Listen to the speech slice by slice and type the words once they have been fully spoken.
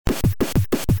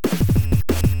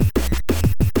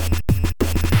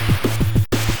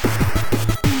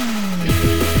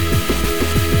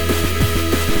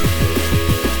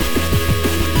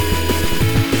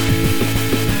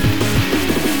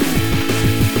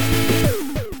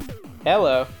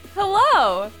Hello,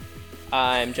 Hello!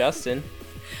 I'm Justin,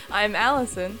 I'm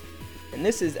Allison. and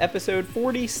this is episode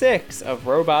 46 of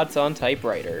Robots on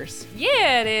Typewriters.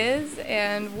 Yeah, it is.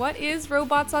 And what is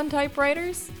Robots on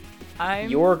Typewriters?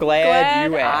 You're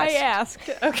glad you I asked.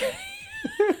 Okay.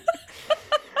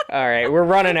 Alright, we're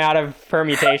running out of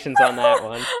permutations on that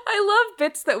one. I love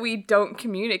bits that we don't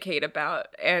communicate about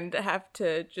and have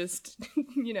to just,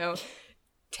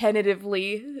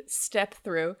 tentatively step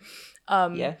through.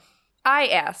 Yeah. I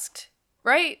asked,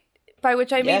 right? By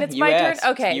which I mean Yeah, it's you my asked.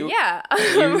 turn? Okay, You- yeah.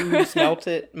 You smelt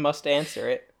it, must answer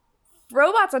it.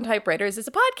 Robots on Typewriters is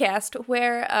a podcast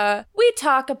where we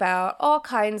talk about all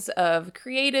kinds of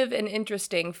creative and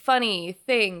interesting, funny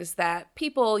things that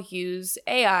people use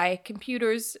AI,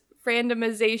 computers,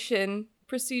 randomization,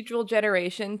 procedural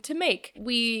generation to make.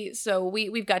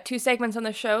 We've got two segments on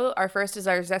the show. Our first is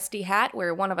our Zesty Hat,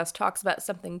 where one of us talks about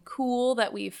something cool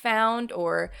that we've found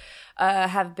or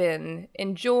have been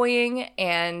enjoying.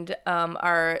 And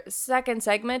our second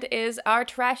segment is our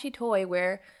Trashy Toy,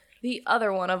 where the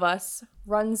other one of us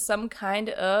runs some kind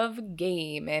of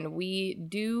game, and we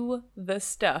do the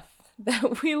stuff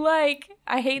that we like.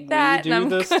 I hate that. We do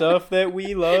the stuff that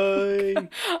we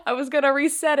like. I was gonna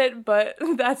reset it, but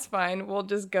that's fine. We'll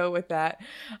just go with that.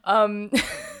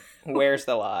 Where's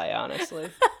the lie,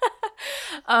 honestly?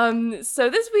 So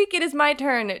this week it is my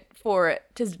turn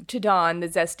to don the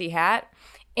Zesty Hat,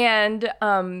 and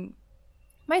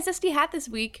my Zesty Hat this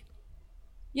week.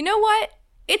 You know what?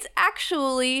 It's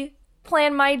actually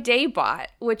Plan My Day Bot,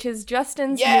 which is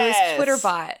Justin's newest Twitter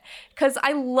bot. Because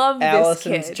I love Allison's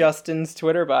this kid. Justin's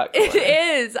Twitter bot. It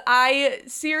is. I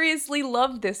seriously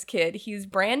love this kid. He's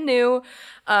brand new.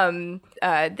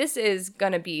 This is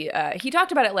going to be, he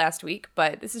talked about it last week,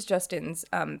 but this is Justin's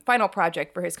final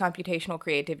project for his computational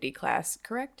creativity class,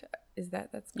 correct?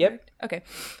 That's correct? Yep. Okay.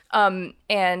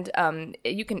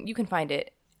 You can find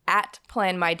it at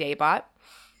Plan My Day Bot.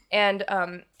 And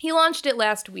he launched it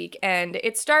last week, and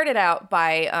it started out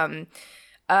by,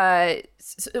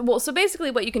 so basically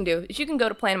what you can do is you can go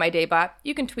to Plan My Day Bot,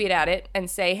 you can tweet at it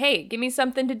and say, hey, give me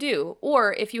something to do.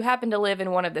 Or if you happen to live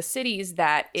in one of the cities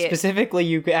that it... Specifically,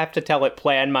 you have to tell it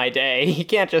plan my day. You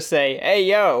can't just say, hey,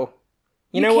 yo.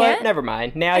 You know what? Never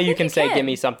mind. Now you can say, give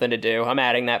me something to do. I'm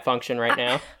adding that function right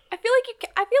now. I feel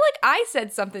like I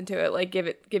said something to it, like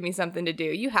give me something to do.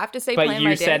 You have to say plan my day. But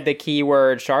you said the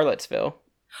keyword Charlottesville.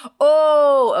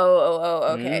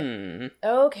 Okay.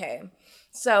 Okay.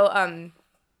 So,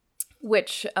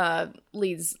 which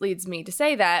leads me to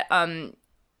say that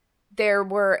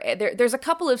there's a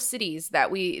couple of cities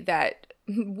that we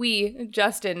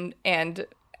Justin and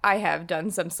I have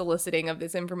done some soliciting of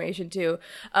this information too.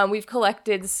 We've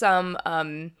collected some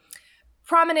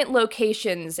prominent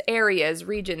locations, areas,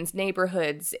 regions,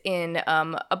 neighborhoods in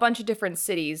a bunch of different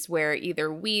cities where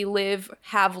either we live,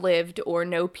 have lived, or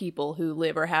know people who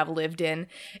live or have lived in.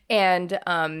 And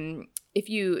if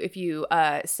you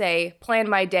say, plan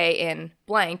my day in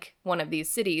blank, one of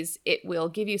these cities, it will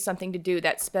give you something to do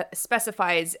that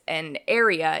specifies an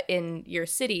area in your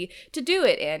city to do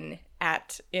it in.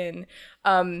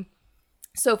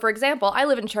 So, for example, I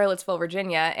live in Charlottesville,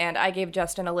 Virginia, and I gave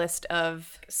Justin a list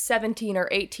of 17 or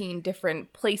 18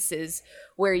 different places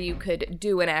where you could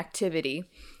do an activity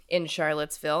in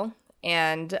Charlottesville.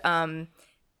 And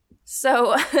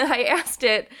so I asked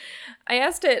it,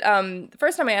 the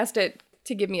first time I asked it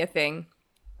to give me a thing,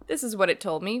 this is what it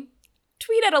told me.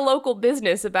 Tweet at a local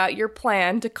business about your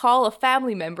plan to call a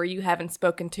family member you haven't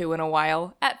spoken to in a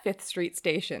while at 5th Street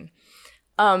Station.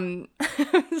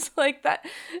 It's like that.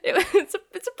 It's a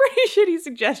pretty shitty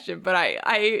suggestion, but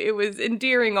it was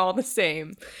endearing all the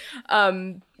same.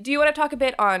 Do you want to talk a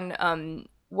bit on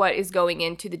what is going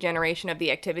into the generation of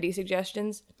the activity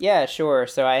suggestions? Yeah, sure.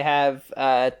 So I have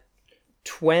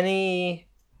 20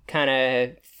 kind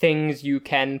of things you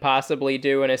can possibly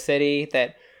do in a city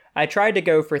that I tried to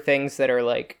go for things that are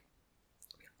like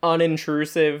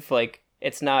unintrusive, like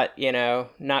it's not,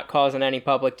 not causing any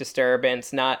public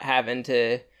disturbance, not having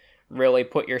to really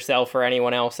put yourself or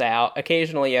anyone else out.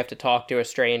 Occasionally you have to talk to a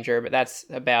stranger, but that's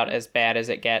about as bad as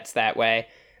it gets that way.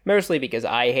 Mostly because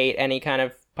I hate any kind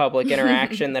of public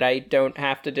interaction that I don't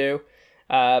have to do.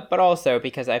 But also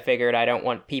because I figured I don't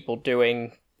want people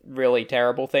doing really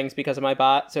terrible things because of my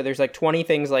bot. So there's like 20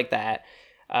 things like that.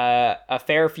 A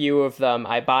fair few of them,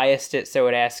 I biased it so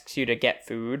it asks you to get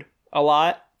food a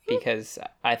lot, because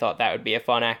I thought that would be a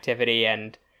fun activity,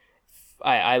 and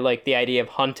I like the idea of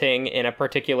hunting in a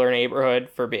particular neighborhood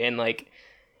for being like,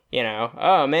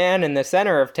 oh man, in the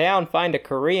center of town, find a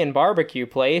Korean barbecue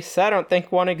place. I don't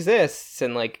think one exists,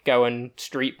 and like going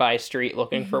street by street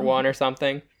looking for one or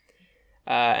something.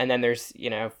 And then there's,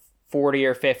 40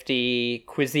 or 50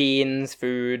 cuisines,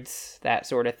 foods, that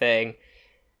sort of thing.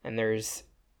 And there's,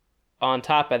 on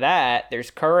top of that, there's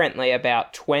currently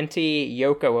about 20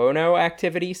 Yoko Ono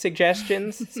activity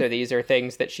suggestions. So these are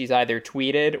things that she's either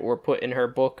tweeted or put in her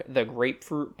book, The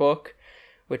Grapefruit Book,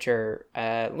 which are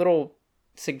little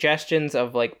suggestions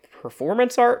of like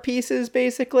performance art pieces,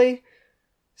 basically.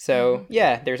 So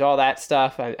yeah, there's all that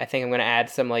stuff. I think I'm going to add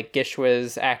some like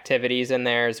Gishwa's activities in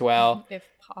there as well. If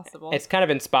possible. It's kind of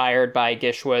inspired by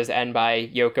Gishwa's and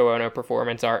by Yoko Ono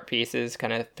performance art pieces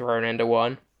kind of thrown into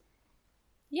one.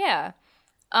 Yeah.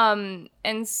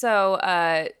 And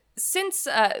so since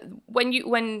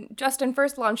when Justin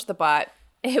first launched the bot,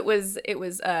 it was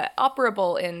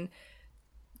operable in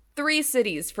 3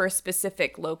 cities for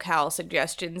specific locale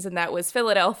suggestions, and that was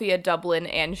Philadelphia, Dublin,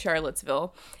 and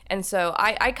Charlottesville. And so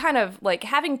I kind of, like,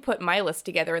 having put my list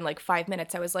together in like 5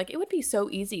 minutes, I was like, it would be so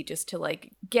easy just to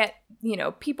like get, you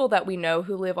know, people that we know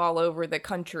who live all over the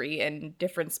country and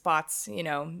different spots, you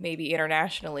know, maybe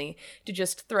internationally, to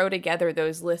just throw together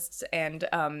those lists and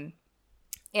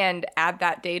add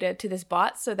that data to this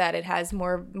bot so that it has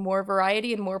more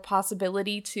variety and more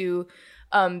possibility to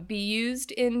be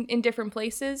used in different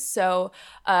places. So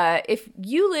if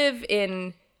you live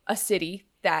in a city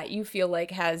that you feel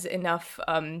like has enough,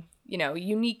 you know,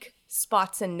 unique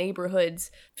spots and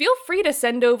neighborhoods, feel free to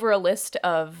send over a list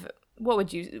of, what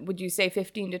would you say,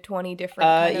 15 to 20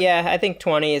 different Yeah, I think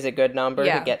 20 is a good number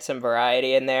to get some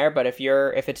variety in there. But if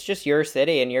it's just your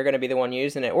city and you're going to be the one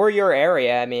using it, or your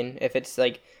area, I mean, if it's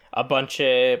like a bunch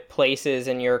of places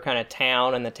in your kind of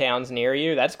town and the town's near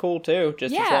you, that's cool too.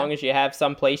 Just as long as you have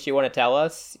some place you want to tell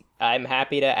us, I'm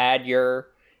happy to add your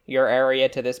area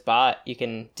to this bot. You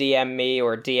can DM me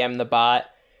or DM the bot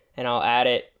and I'll add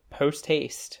it post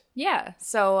haste. Yeah.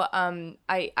 So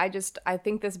I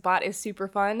think this bot is super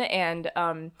fun, and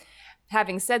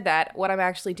having said that, what I'm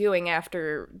actually doing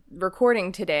after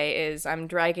recording today is I'm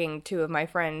dragging 2 of my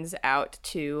friends out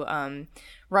to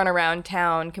run around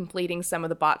town completing some of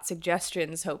the bot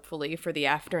suggestions, hopefully, for the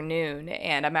afternoon.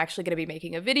 And I'm actually going to be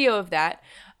making a video of that,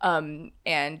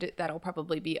 and that'll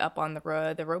probably be up on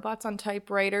the Robots on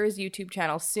Typewriters YouTube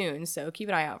channel soon. So keep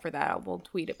an eye out for that. We'll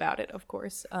tweet about it, of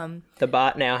course. The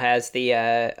bot now has the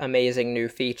amazing new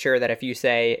feature that if you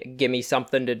say, "Give me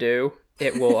something to do,"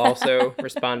 it will also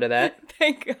respond to that.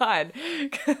 Thank God.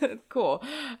 Cool.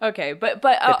 Okay, but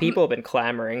the people have been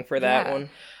clamoring for that one.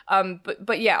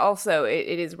 But yeah, also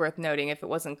it is worth noting, if it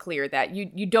wasn't clear, that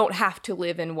you don't have to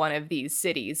live in one of these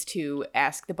cities to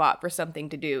ask the bot for something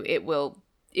to do. It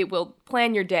will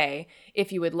plan your day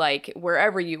if you would like,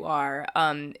 wherever you are.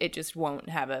 It just won't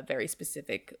have a very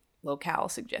specific locale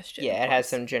suggestion. Yeah, it has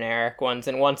some generic ones,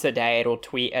 and once a day it'll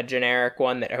tweet a generic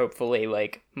one that hopefully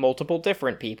like multiple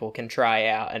different people can try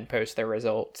out and post their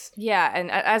results. Yeah,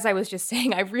 and as I was just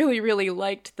saying, I really, really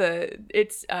liked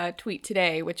its tweet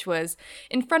today, which was,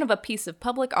 "In front of a piece of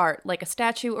public art like a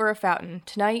statue or a fountain,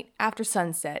 tonight after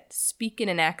sunset, speak in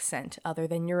an accent other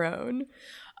than your own."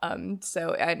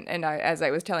 So as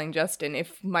I was telling Justin,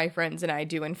 if my friends and I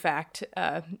do in fact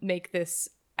make this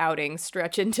outing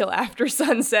stretch until after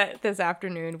sunset this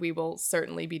afternoon, we will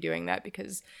certainly be doing that,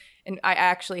 because I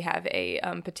actually have a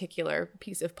particular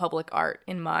piece of public art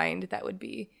in mind that would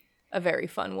be a very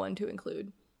fun one to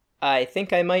include. I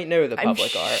think I might know the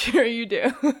public art. I'm sure you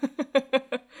do.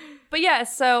 But yeah,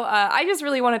 so I just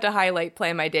really wanted to highlight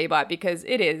Plan My Day bot, because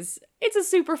it's a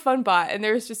super fun bot, and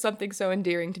there's just something so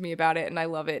endearing to me about it, and I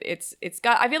love it.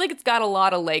 I feel like it's got a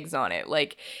lot of legs on it.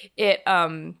 Like it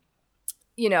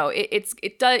you know,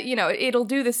 it does, you know, it'll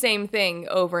do the same thing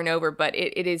over and over, but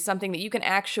it is something that you can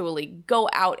actually go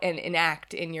out and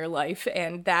enact in your life,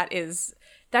 and that's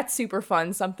super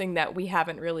fun. Something that we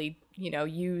haven't really, you know,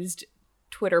 used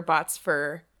Twitter bots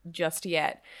for just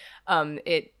yet.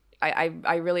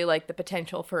 I really like the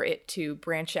potential for it to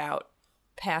branch out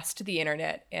past the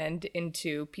internet and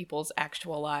into people's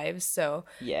actual lives. So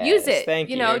use it. Thank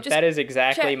you. Know, just that is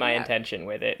exactly my intention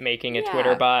with it, making a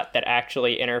Twitter bot that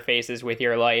actually interfaces with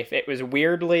your life. It was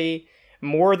weirdly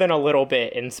more than a little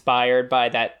bit inspired by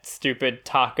that stupid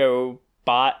taco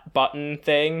bot button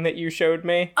thing that you showed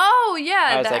me. Oh yeah.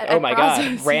 I was like, oh my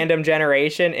God, random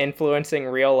generation influencing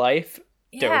real life.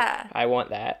 Yeah. Dope. I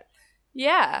want that.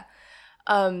 Yeah.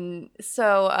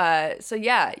 So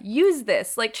yeah, use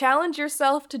this. Like, challenge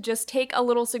yourself to just take a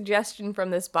little suggestion from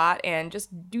this bot and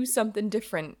just do something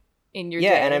different in your day.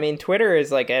 Yeah, and I mean, Twitter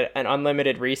is like an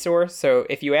unlimited resource, so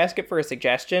if you ask it for a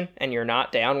suggestion and you're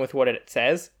not down with what it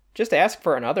says, just ask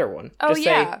for another one. Oh, just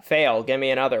say, fail, give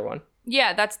me another one.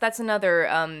 Yeah, that's another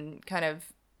kind of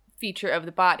feature of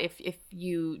the bot. If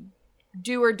you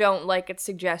do or don't like its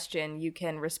suggestion, you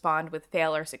can respond with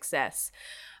fail or success.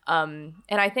 And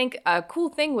I think a cool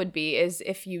thing would be is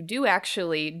if you do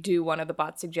actually do one of the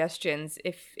bot suggestions,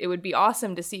 if it would be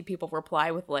awesome to see people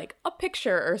reply with like a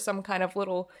picture or some kind of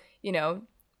little,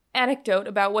 anecdote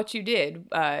about what you did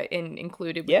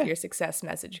included with your success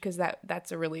message, because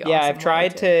that's a really awesome I've way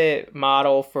tried to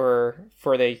model for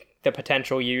the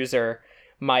potential user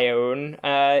my own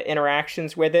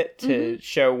interactions with it to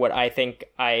show what I think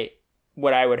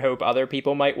what I would hope other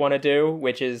people might want to do,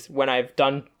 which is when I've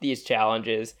done these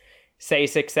challenges, say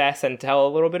success and tell a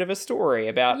little bit of a story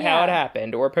about how it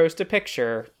happened, or post a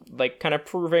picture, like kind of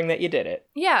proving that you did it.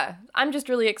 Yeah, I'm just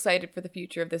really excited for the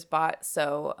future of this bot.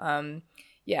 So,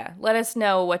 let us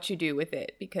know what you do with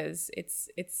it, because it's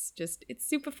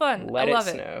super fun. I love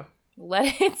it. Snow.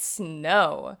 Let it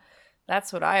snow.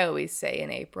 That's what I always say in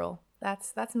April.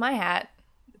 That's my hat.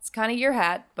 It's kind of your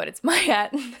hat, but it's my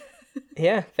hat.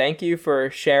 Yeah, thank you for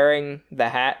sharing the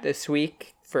hat this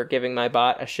week, for giving my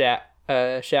bot a shout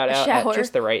out at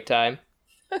just the right time.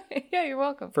 Yeah, you're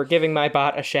welcome. For giving my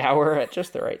bot a shower at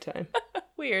just the right time.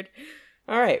 Weird.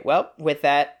 All right, well, with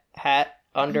that hat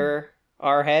under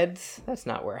our heads, that's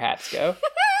not where hats go.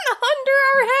 Under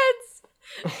our heads!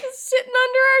 Just sitting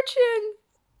under our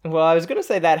chin. Well, I was going to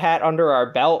say that hat under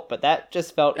our belt, but that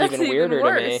just felt That's even weirder even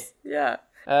worse. to me.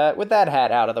 Yeah. With that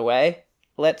hat out of the way,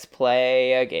 let's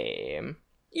play a game.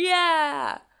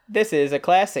 Yeah! This is a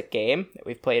classic game that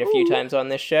we've played a few times on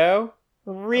this show.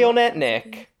 RealNet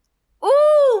Nick.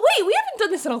 Ooh, wait, we haven't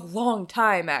done this in a long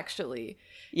time, actually.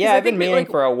 Yeah, I've been meaning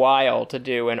for a while to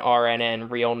do an RNN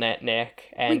RealNet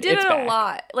Nick, and we did it's it back. a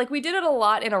lot. Like, we did it a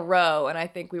lot in a row, and I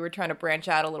think we were trying to branch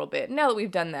out a little bit. Now that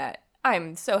we've done that,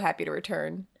 I'm so happy to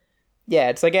return. Yeah,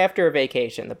 it's like after a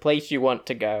vacation, the place you want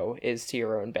to go is to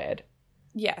your own bed.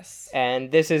 Yes.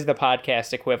 And this is the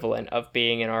podcast equivalent of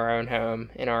being in our own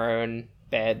home, in our own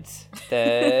beds.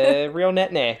 The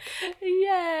RealNet Nick.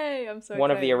 Yay! I'm so excited.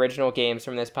 One of the original games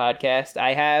from this podcast.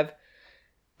 I have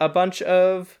a bunch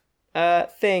of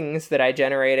things that I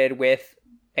generated with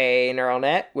a neural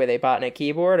net, with a botnet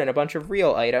keyboard, and a bunch of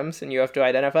real items, and you have to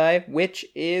identify which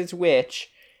is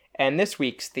which. And this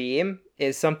week's theme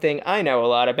is something I know a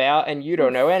lot about and you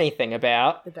don't know anything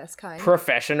about. The best kind.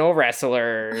 Professional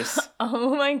wrestlers.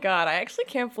 Oh my god, I actually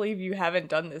can't believe you haven't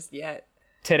done this yet.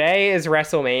 Today is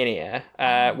WrestleMania.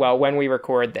 Well, when we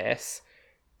record this.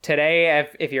 Today,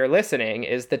 if you're listening,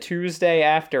 is the Tuesday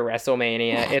after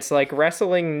WrestleMania. It's like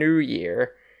Wrestling New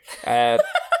Year.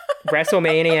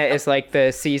 WrestleMania is like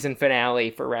the season finale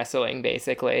for wrestling,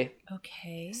 basically.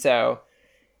 Okay. So,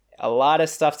 a lot of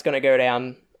stuff's going to go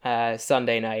down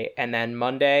Sunday night, and then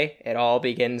Monday, it all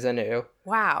begins anew.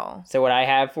 Wow. So what I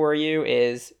have for you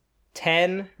is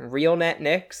 10 RealNet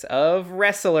Nicks of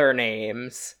wrestler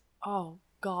names. Oh,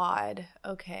 God.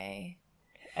 Okay.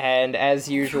 And as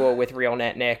usual with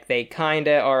RealNet Nick, they kind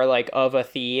of are like of a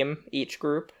theme, each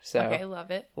group. So okay,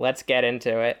 love it. Let's get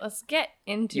into it. Let's get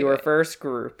into Your it. first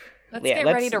group. Let's get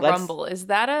ready to rumble. Is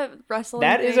that a wrestling thing?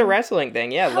 That is a wrestling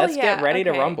thing, yeah. Hell Let's get ready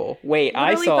to rumble. Wait,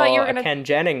 I saw a Ken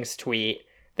Jennings tweet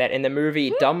that in the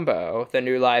movie Dumbo, the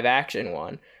new live action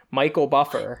one, Michael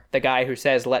Buffer, the guy who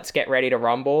says, "Let's get ready to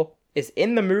rumble," is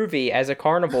in the movie as a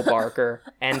carnival barker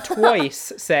and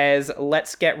twice says,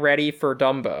 "Let's get ready for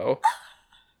Dumbo."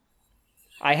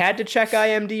 I had to check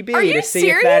IMDb to see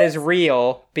if that is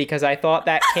real, because I thought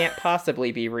that can't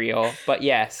possibly be real. But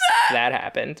yes, that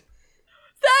happened.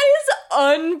 That is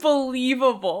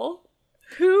unbelievable.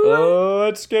 Who?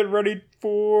 Let's get ready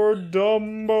for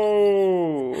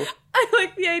Dumbo. I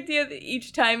like the idea that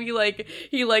each time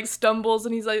he stumbles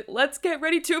and he's like, "Let's get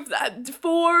ready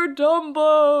for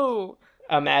Dumbo."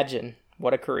 Imagine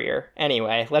what a career.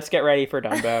 Anyway, let's get ready for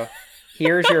Dumbo.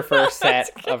 Here's your first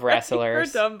set of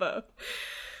wrestlers. For Dumbo.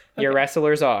 Okay. Your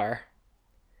wrestlers are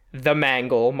the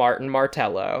Mangle, Martin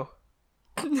Martello,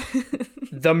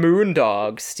 the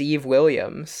Moondog, Steve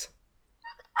Williams,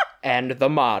 and the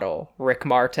Model, Rick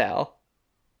Martel.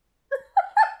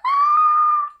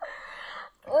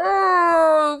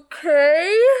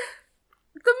 Okay.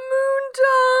 The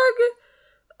Moondog.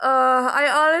 I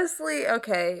honestly,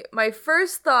 okay. My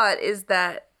first thought is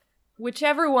that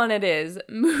whichever one it is,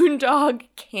 Moondog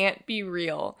can't be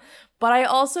real. But I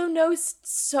also know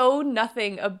so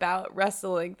nothing about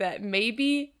wrestling that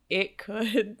maybe it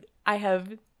could. I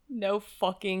have no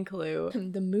fucking clue.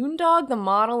 The Moondog, the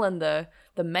Model, and the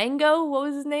Mango. What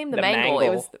was his name? The Mangle.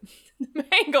 It was the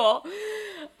Mangle.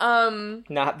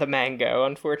 Not the Mango,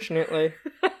 unfortunately.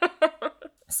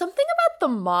 Something about the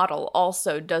Model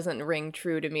also doesn't ring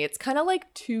true to me. It's kind of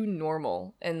like too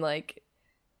normal, and like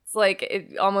it's like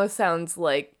it almost sounds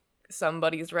like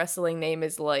somebody's wrestling name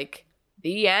is like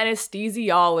the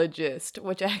Anesthesiologist,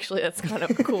 which actually that's kind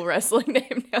of a cool wrestling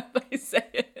name now that I say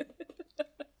it.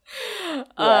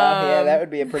 wow. Yeah, that would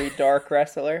be a pretty dark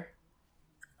wrestler.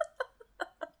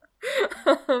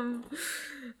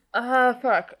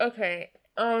 Fuck. Okay.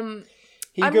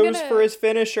 He I'm goes gonna- for his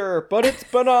finisher, but it's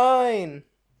benign.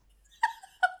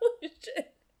 Holy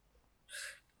shit.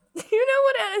 Do you know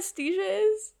what anesthesia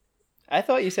is? I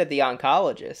thought you said the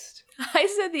oncologist. I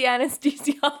said the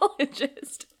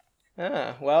anesthesiologist.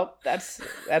 Ah, well, that's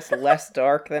less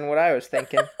dark than what I was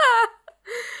thinking.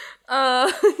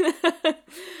 Uh,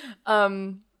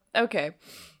 okay.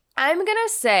 I'm gonna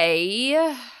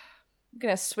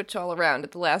switch all around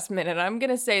at the last minute. I'm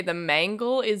gonna say the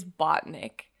mangle is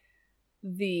Botnik.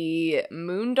 The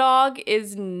Moondog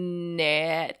is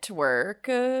network,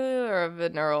 or of a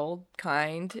neural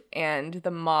kind, and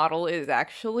the model is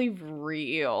actually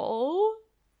real.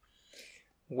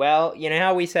 Well, you know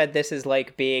how we said this is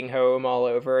like being home all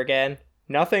over again?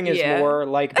 Nothing is Yeah. more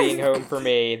like being home for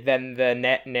me than the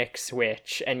Netnick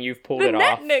switch, and you've pulled it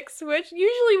off. The Netnick switch?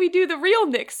 Usually we do the real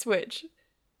Nick switch.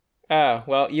 Oh,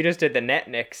 well, you just did the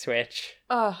Netnick switch.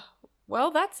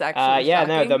 Well, that's actually yeah,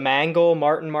 shocking. no, the Mangle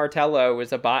Martin Martello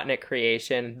was a Botnik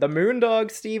creation. The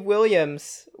Moondog Steve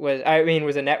Williams was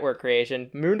a network creation.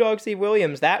 Moondog Steve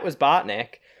Williams, that was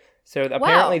Botnik. So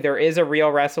apparently there is a real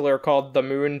wrestler called the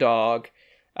Moondog.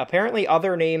 Apparently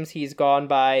other names he's gone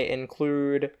by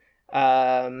include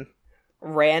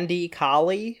Randy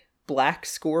Colley, Black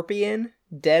Scorpion,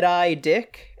 Deadeye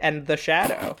Dick, and The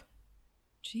Shadow.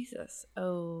 Jesus.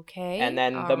 Okay. And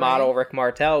then all the model right. Rick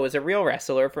Martel was a real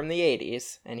wrestler from the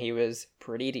 80s, and he was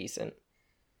pretty decent.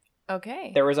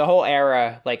 Okay. There was a whole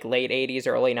era, like late 80s,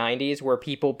 early 90s, where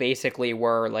people basically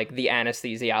were like the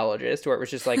anesthesiologist, where it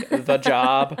was just like the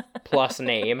job plus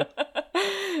name.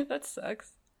 That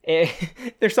sucks.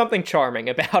 There's something charming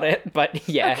about it, but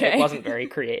yeah, Okay. it wasn't very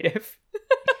creative.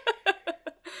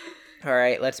 All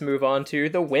right, let's move on to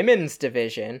the women's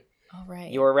division. All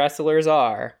right. Your wrestlers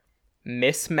are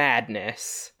Miss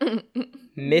Madness,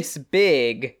 Miss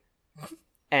Big,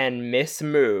 and Miss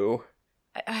Moo.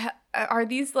 Are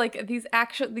these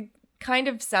actually kind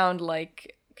of sound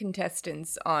like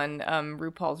contestants on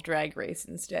RuPaul's Drag Race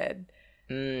instead?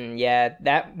 Yeah,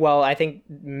 I think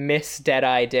Miss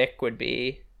Deadeye Dick would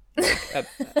be like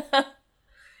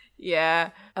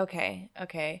Yeah. Okay.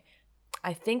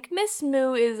 I think Miss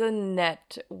Moo is a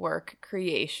network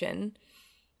creation.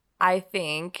 I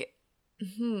think.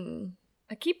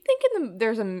 I keep thinking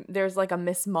there's like a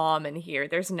Miss Mom in here.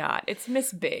 There's not. It's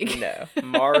Miss Big. No,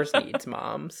 Mars needs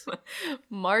moms.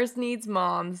 Mars needs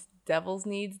moms. Devils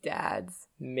needs dads.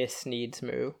 Miss needs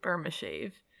Moo. Burma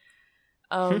shave.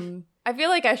 I feel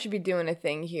like I should be doing a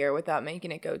thing here without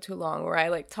making it go too long, where I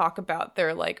like talk about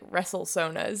their like wrestle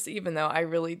sonas, even though I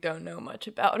really don't know much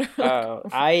about. Oh,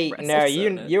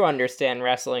 you understand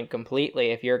wrestling completely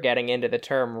if you're getting into the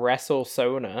term wrestle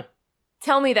sona.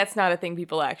 Tell me that's not a thing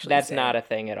people actually That's say. not a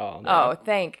thing at all. No. Oh,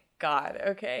 thank God.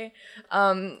 Okay.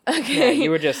 Yeah, Okay. you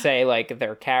would just say like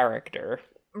their character.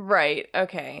 Right.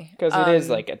 Okay. Because it is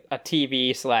like a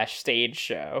TV/stage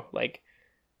show. Like,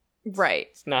 right.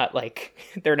 it's not like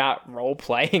they're not role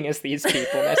playing as these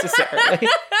people necessarily.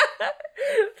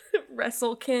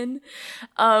 Wrestlekin.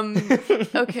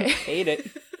 Okay. Hate it.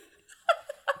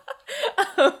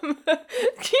 Can you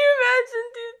imagine?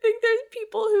 Do you think there's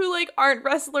people who like aren't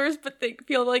wrestlers but they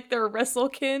feel like they're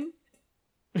wrestlekin?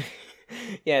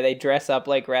 Yeah, they dress up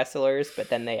like wrestlers, but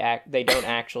then they don't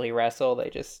actually wrestle. They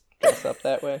just dress up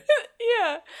that way.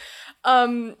 Yeah.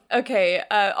 Okay.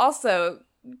 Also,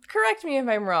 correct me if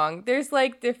I'm wrong. There's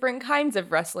like different kinds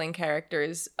of wrestling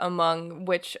characters, among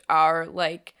which are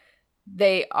like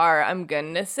they are. I'm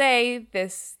gonna say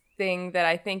this thing that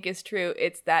I think is true.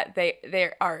 It's that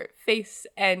they are face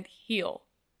and heel.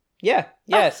 Yeah.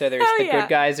 So there's the yeah. good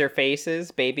guys are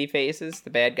faces, baby faces. The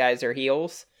bad guys are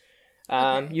heels.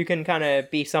 Okay. You can kind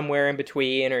of be somewhere in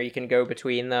between, or you can go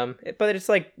between them. But it's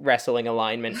like wrestling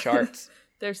alignment charts.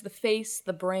 There's the face,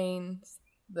 the brains,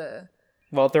 the.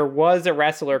 Well, there was a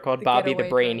wrestler called The Bobby the getaway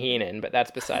Brain driver. Heenan, but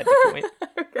that's beside the point.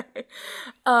 Okay.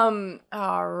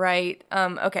 All right.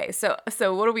 Okay. So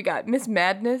what do we got? Miss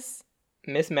Madness.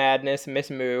 Miss Madness, Miss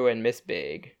Moo, and Miss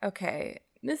Big. Okay.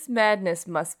 Miss Madness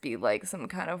must be like some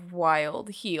kind of wild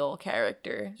heel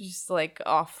character, just like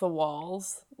off the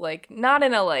walls, like not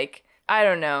in a like I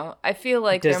don't know. I feel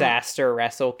like Disaster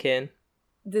Wrestlekin.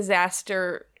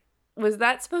 Disaster. Was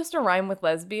that supposed to rhyme with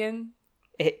lesbian?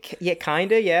 Yeah,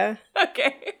 kinda, yeah.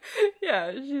 Okay.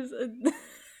 Yeah, she's a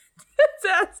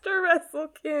disaster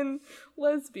wrestlekin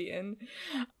lesbian.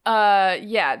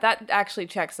 Yeah, that actually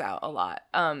checks out a lot.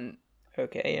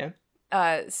 Okay,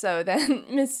 yeah. So then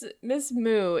Miss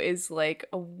Moo is like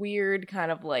a weird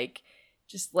kind of like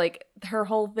Just like her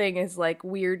whole thing is like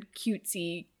weird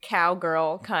cutesy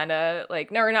cowgirl kind of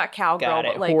like, no, or not cowgirl, Got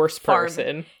it. but like Horse farm.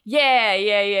 person.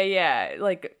 Yeah.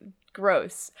 Like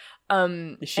gross.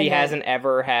 She hasn't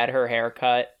ever had her hair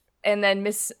cut. And then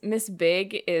Miss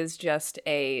Big is just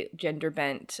a gender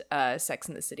bent Sex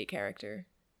and the City character.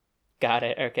 Got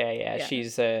it. Okay, yeah.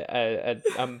 She's a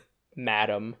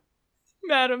madam.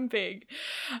 Madam Big.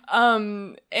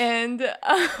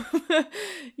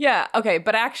 Yeah, okay,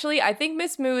 but actually I think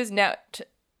Miss Moo is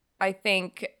I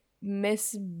think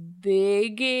Miss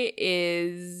Big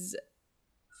is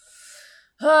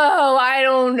I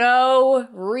don't know.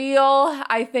 Real.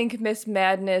 I think Miss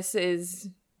Madness is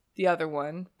the other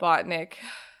one, Botnik.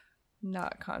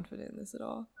 Not confident in this at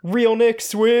all. Real Nick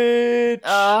switch.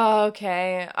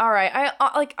 Okay. All right.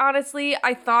 I like honestly,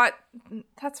 I thought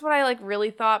that's what I like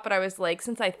really thought, but I was like,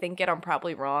 since I think it, I'm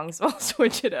probably wrong, so I'll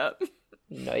switch it up.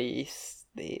 Nice.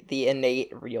 The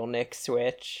innate Real Nick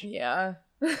switch. Yeah.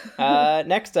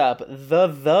 Next up,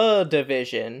 the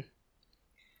Division.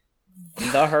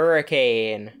 The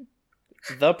Hurricane.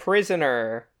 The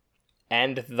Prisoner.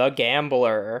 And the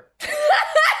Gambler.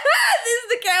 Is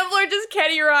the Gambler just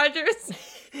Kenny Rogers?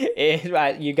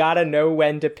 You gotta know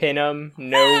when to pin him,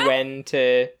 know when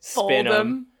to spin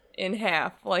him. In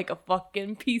half like a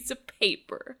fucking piece of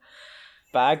paper.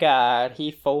 By God,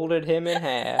 he folded him in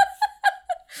half.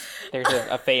 There's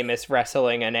a famous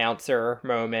wrestling announcer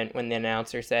moment when the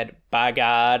announcer said, by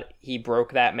God, he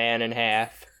broke that man in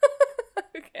half.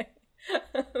 Okay.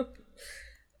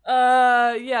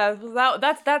 Yeah,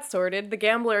 that's sorted. The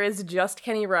Gambler is just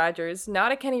Kenny Rogers,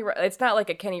 not a it's not like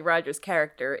a Kenny Rogers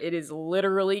character. It is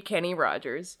literally Kenny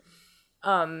Rogers.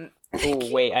 Oh,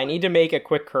 wait, I need to make a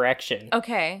quick correction.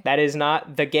 Okay. That is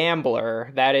not the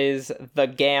Gambler. That is the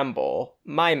Gamble.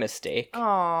 My mistake.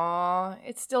 Aw,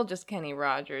 it's still just Kenny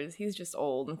Rogers. He's just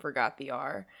old and forgot the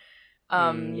R.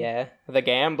 Yeah, the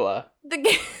Gambler.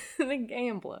 The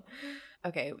Gambler.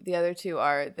 Okay, the other two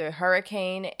are the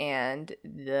Hurricane and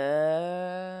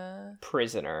the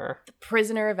Prisoner. The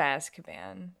Prisoner of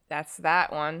Azkaban. That's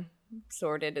that one.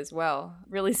 Sorted as well.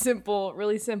 Really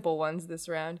simple ones this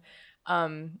round.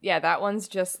 Yeah, that one's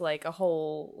just like a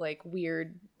whole like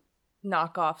weird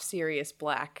knockoff Sirius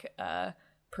Black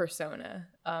persona.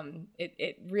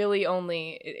 It really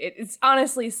only it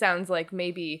honestly sounds like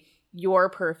maybe your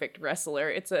perfect wrestler.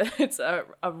 It's a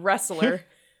wrestler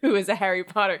who is a Harry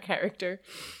Potter character.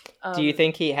 Do you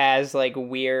think he has like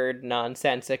weird,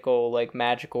 nonsensical, like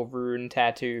magical rune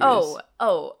tattoos?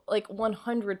 Oh, like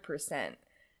 100%.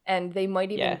 And they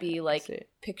might even be like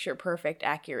picture perfect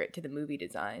accurate to the movie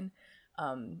design.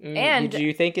 And do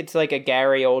you think it's like a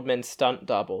Gary Oldman stunt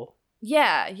double?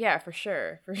 Yeah, for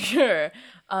sure.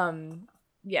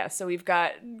 Yeah, so we've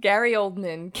got Gary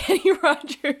Oldman, Kenny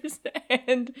Rogers,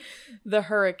 and the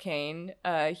Hurricane.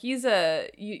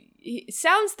 He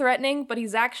sounds threatening, but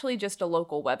he's actually just a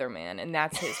local weatherman, and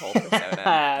that's his whole persona.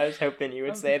 I was hoping you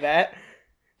would say that.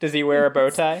 Does he wear a bow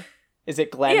tie? Is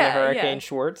it Glenn the Hurricane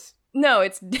Schwartz? No,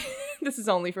 it's this is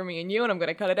only for me and you, and I'm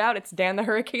gonna cut it out. It's Dan the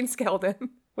Hurricane Skeldon.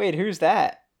 Wait, who's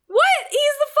that? What?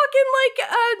 He's the fucking like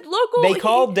local. They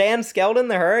called Dan Skeldon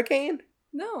the Hurricane?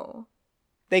 No.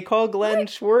 They call Glenn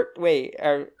Schwartz. Wait,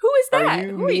 who is that? Are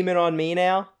you memeing on me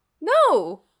now?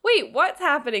 No. Wait, what's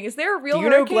happening? Is there a real? Do you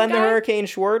know Hurricane Glenn guy? the Hurricane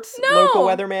Schwartz? No. Local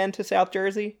weatherman to South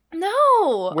Jersey?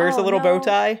 No. Wears a little bow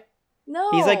tie?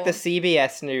 No. He's like the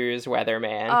CBS News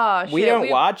weatherman. Oh, shit. We don't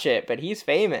watch it, but he's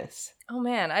famous. Oh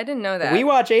man, I didn't know that. We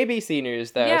watch ABC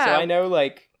News though, so I know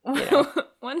like, you know.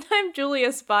 One time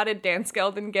Julia spotted Dan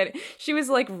Skeldon she was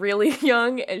like really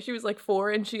young and she was like 4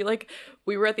 and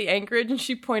we were at the Anchorage and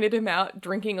she pointed him out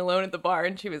drinking alone at the bar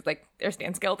and she was like, there's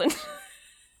Dan Skeldon.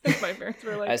 My parents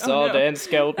were like, I saw Dan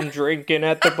Skeldon drinking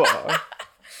at the bar.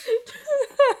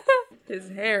 His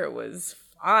hair was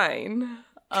fine.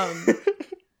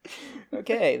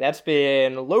 Okay, that's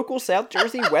been local South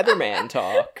Jersey weatherman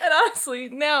talk. And honestly,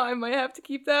 now I might have to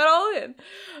keep that all in.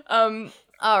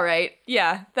 All right.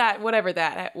 Yeah, whatever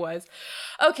that was.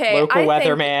 Okay. Local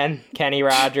weatherman, Kenny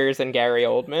Rogers and Gary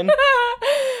Oldman.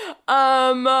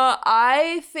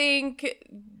 I think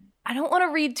I don't want to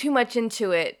read too much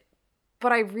into it,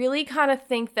 but I really kind of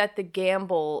think that the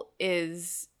Gamble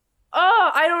is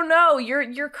I don't know.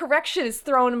 Your correction is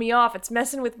throwing me off. It's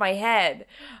messing with my head.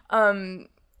 Man,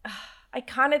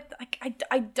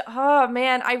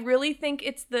 I really think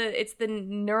it's the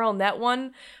neural net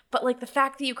one, but like the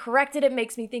fact that you corrected it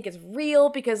makes me think it's real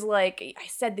because like I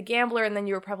said the Gambler and then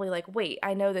you were probably like, wait,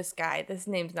 I know this guy. This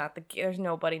name's not there's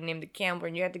nobody named the Gambler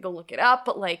and you had to go look it up,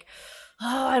 but like,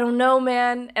 I don't know,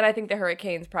 man. And I think the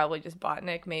Hurricane's probably just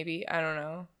Botnik, maybe. I don't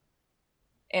know.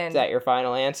 And is that your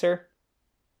final answer?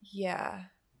 Yeah.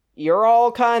 You're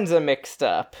all kinds of mixed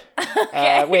up.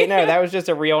 Okay. Wait, no, that was just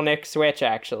a real Nick switch,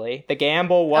 actually. The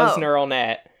gamble was neural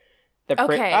net.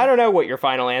 Okay. I don't know what your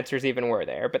final answers even were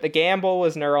there, but the gamble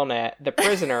was neural net, the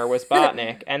prisoner was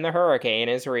Botnik, and the hurricane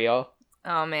is real.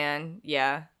 Oh, man.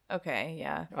 Yeah. Okay,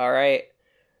 yeah. All right.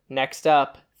 Next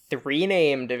up,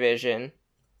 3-name division.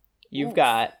 You've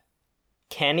got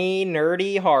Kenny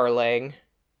Nerdy Harling,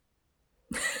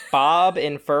 Bob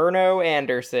Inferno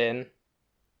Anderson,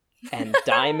 and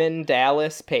Diamond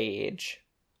Dallas Page.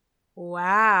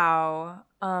 Wow.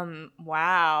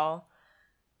 Wow.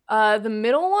 The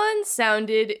middle one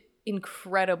sounded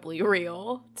incredibly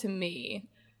real to me.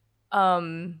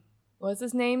 What's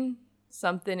his name?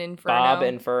 Something Inferno. Bob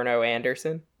Inferno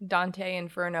Anderson. Dante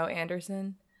Inferno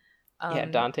Anderson. Yeah,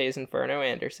 Dante's Inferno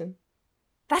Anderson.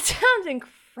 That sounds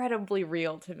incredibly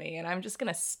real to me, and I'm just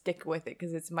gonna stick with it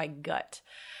because it's my gut.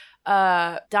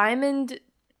 Diamond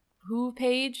who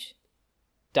Page?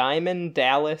 Diamond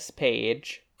Dallas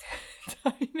Page.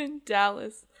 Diamond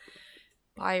Dallas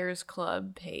Buyers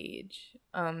Club Page.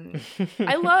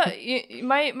 I love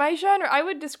my genre. I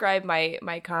would describe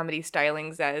my comedy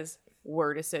stylings as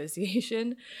word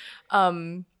association.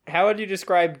 How would you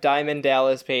describe Diamond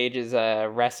Dallas Page's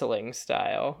wrestling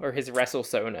style or his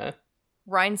wrestlesona?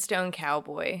 Rhinestone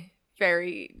cowboy.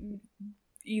 Very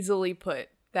easily put.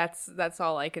 That's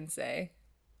all I can say.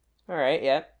 All right,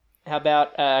 yeah. How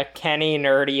about Kenny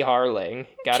Nerdy Harling?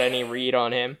 Got any read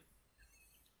on him?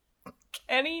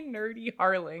 Kenny Nerdy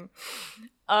Harling.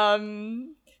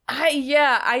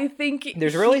 I think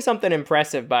there's really something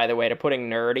impressive, by the way, to putting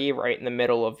nerdy right in the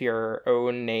middle of your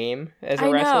own name as a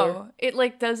wrestler. Know.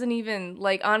 It doesn't even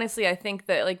honestly, I think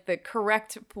that the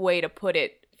correct way to put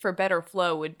it for better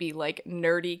flow would be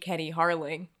nerdy Kenny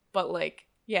Harling, but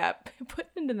yeah,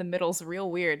 putting it in the middle's real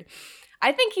weird.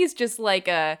 I think he's just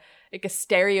a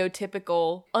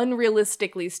stereotypical,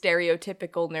 unrealistically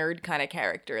stereotypical nerd kind of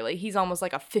character. He's almost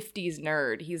like a 50s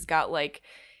nerd. He's got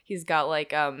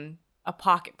a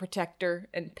pocket protector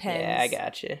and pens. Yeah, I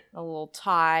got you. A little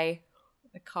tie,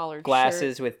 a collared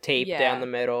glasses shirt. with tape down the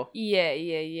middle.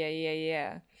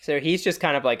 Yeah. So he's just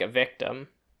kind of like a victim.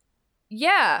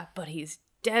 Yeah, but he's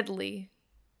deadly.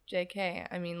 JK.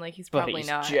 I mean, he's probably but he's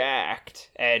not.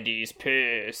 Jacked and he's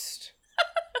pissed.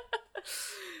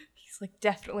 He's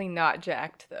definitely not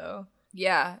jacked though.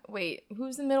 Yeah. Wait,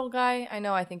 who's the middle guy?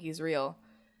 I think he's real.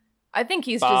 I think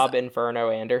he's Bob Inferno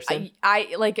Anderson.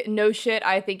 I no shit.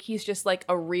 I think he's just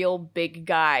a real big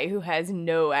guy who has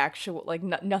no actual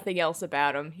nothing else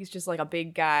about him. He's just a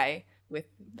big guy with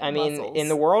muscles. In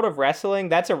the world of wrestling,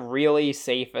 that's a really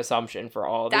safe assumption for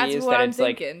all that's these. What that I'm it's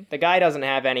thinking. The guy doesn't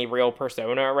have any real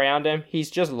persona around him.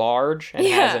 He's just large and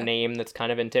has a name that's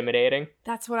kind of intimidating.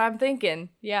 That's what I'm thinking.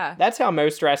 Yeah. That's how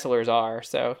most wrestlers are.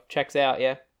 So checks out.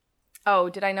 Yeah. Oh,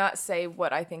 did I not say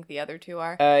what I think the other two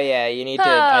are? Yeah, you need to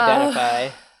identify.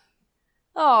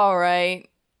 All right.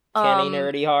 Kenny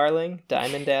Nerdy Harling,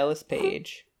 Diamond Dallas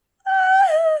Page.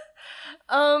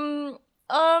 Diamond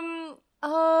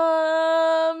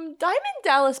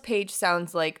Dallas Page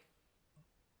sounds like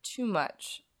too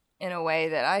much in a way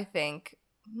that I think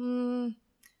it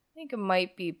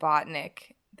might be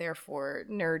Botnik. Therefore,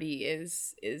 nerdy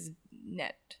is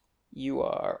net. You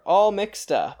are all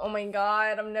mixed up. Oh my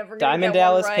god, I'm never gonna Diamond get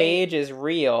Dallas one right. Page is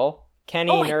real.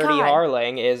 Kenny Oh my Nerdy God.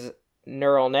 Harling is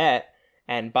neural net.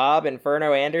 And Bob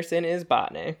Inferno Anderson is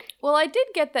Botnik. Well, I did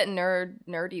get that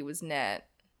nerdy was net.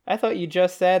 I thought you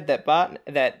just said that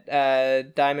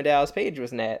Diamond Dallas Page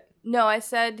was net. No, I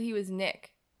said he was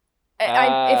Nick. If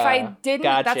I didn't,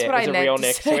 gotcha. that's what I meant It was a real to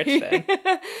Nick say. switch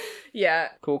then. Yeah.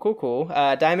 Cool.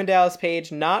 Diamond Dallas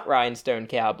Page, not Rhinestone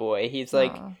Cowboy. He's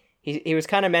he was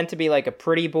kind of meant to be a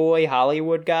pretty boy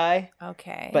Hollywood guy.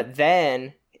 Okay. But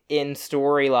then in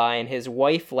storyline, his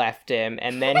wife left him,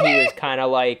 and then he was kind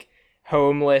of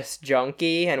homeless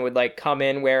junkie and would come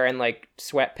in wearing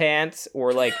sweatpants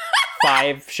or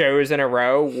 5 shows in a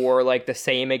row wore the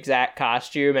same exact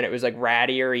costume, and it was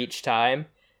rattier each time.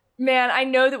 Man, I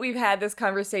know that we've had this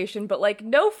conversation, but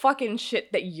no fucking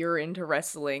shit that you're into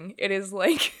wrestling. It is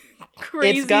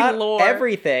crazy it's got lore.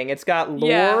 Everything. It's got lore.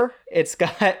 Yeah. It's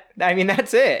got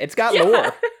that's it. It's got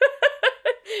lore.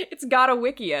 It's got a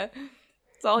wikia.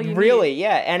 That's all you really, need.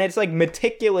 yeah. And it's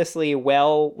meticulously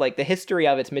well, the history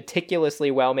of it's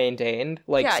meticulously well maintained.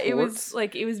 Yeah, sports.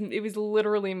 it was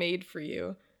literally made for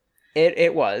you.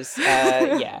 It was.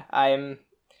 Yeah. I'm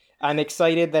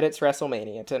excited that it's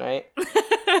WrestleMania tonight.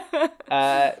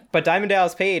 But Diamond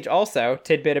Dallas Page, also,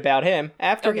 tidbit about him,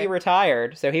 after he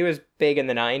retired, so he was big in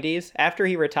the 90s, after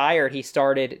he retired, he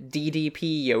started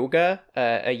DDP Yoga,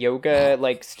 a yoga,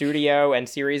 studio and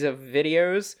series of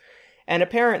videos, And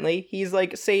apparently, he's,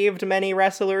 like, saved many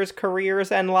wrestlers'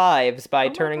 careers and lives by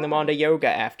turning them onto yoga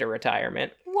after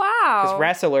retirement. Wow. Because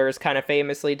wrestlers kind of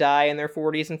famously die in their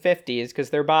 40s and 50s because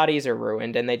their bodies are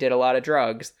ruined and they did a lot of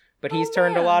drugs. But he's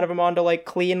turned a lot of them onto, like,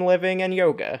 clean living and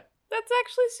yoga. That's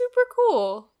actually super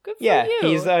cool. Good for you. Yeah,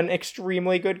 he's an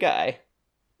extremely good guy.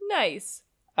 Nice.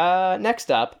 Next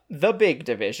up, the big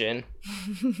division.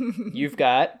 You've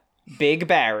got Big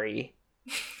Barry,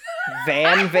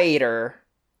 Van Vader,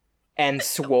 and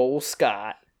Swole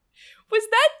Scott. Was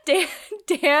that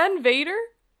Dan Vader?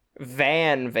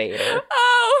 Van Vader.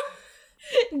 Oh,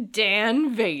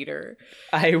 Dan Vader.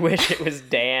 I wish it was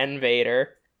Dan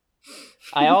Vader.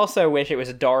 I also wish it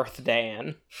was Darth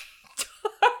Dan.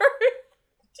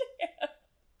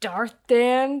 Darth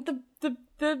Dan,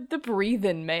 the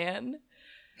breathing man.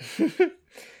 Why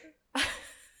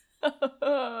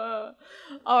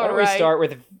don't we start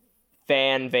with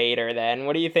Van Vader then?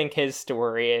 What do you think his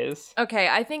story is? Okay,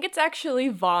 I think it's actually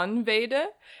Von Vader,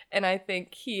 and I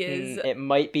think he is... It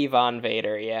might be Von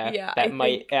Vader, yeah. Yeah,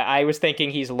 I was thinking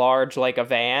he's large like a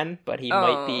van, but he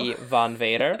might be Von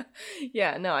Vader.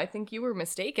 Yeah, no, I think you were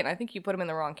mistaken. I think you put him in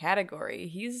the wrong category.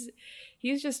 He's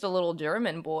just a little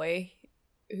German boy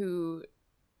who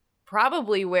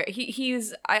probably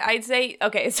I'd say,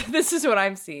 okay, so this is what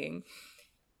I'm seeing.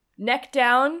 Neck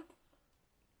down.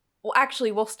 Well,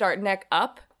 actually, we'll start neck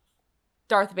up.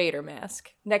 Darth Vader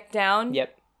mask. Neck down.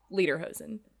 Yep.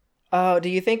 Lederhosen. Do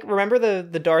you remember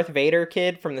the Darth Vader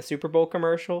kid from the Super Bowl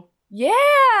commercial? Yeah!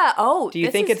 Oh, do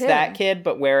you think it's him. That kid,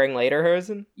 but wearing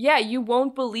lederhosen? Yeah, you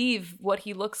won't believe what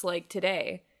he looks like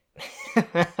today.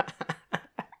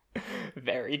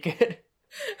 Very good.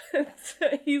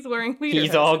 He's wearing lederhosen.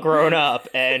 He's all grown up,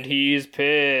 and he's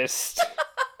pissed.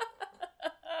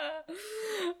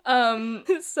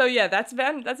 So yeah, that's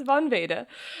Von Vader.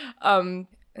 And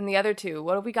the other two,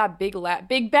 what have we got? Big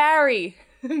Barry.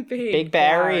 Big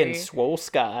Barry and Swole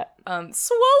Scott.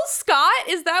 Swole Scott?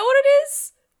 Is that what it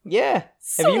is? Yeah.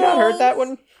 Have you not heard that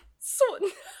one?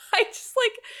 I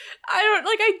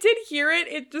did hear it.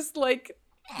 It just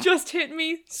hit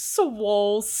me.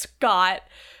 Swole Scott.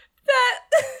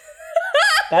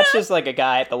 That's just like a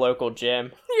guy at the local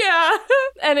gym. Yeah.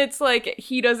 And it's like,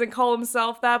 he doesn't call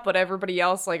himself that, but everybody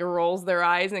else like rolls their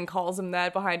eyes and calls him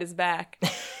that behind his back.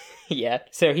 Yeah.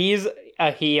 So he's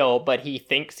a heel, but he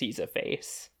thinks he's a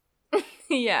face.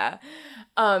 Yeah.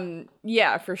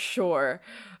 Yeah, for sure.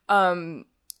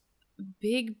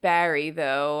 Big Barry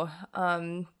though.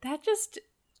 That just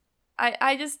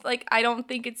I don't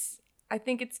think I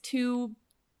think it's too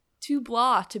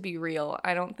blah to be real.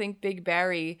 I don't think Big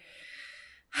Barry...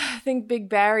 I think Big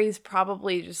Barry's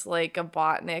probably just like a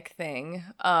Botnick thing.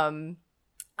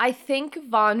 I think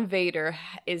Von Vader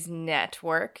is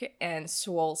network and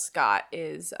Swole Scott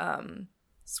is Botnick.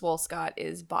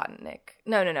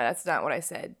 No, that's not what I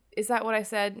said. Is that what I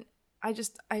said?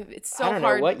 It's so hard. I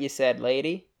don't know what you said,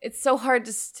 lady. It's so hard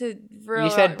to You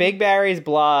said Big Barry's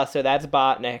blah, so that's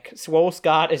Botnick. Swole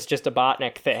Scott is just a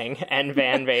Botnick thing, and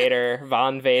Von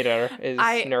Vader is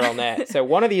neural net. So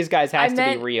one of these guys has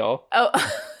to be real. Oh.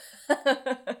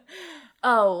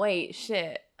 Oh, wait,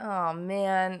 shit. Oh,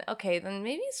 man. Okay, then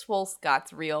maybe Swole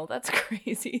Scott's real. That's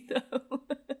crazy, though.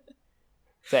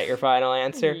 Is that your final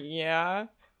answer? Yeah.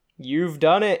 You've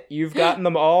done it. You've gotten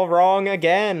them all wrong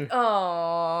again.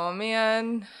 Oh,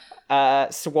 man.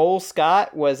 Swole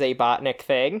Scott was a Botnick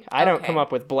thing. I don't come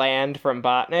up with bland from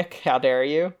Botnick. How dare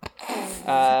you?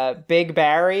 Big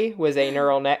Barry was a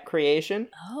neural net creation.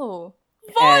 Oh.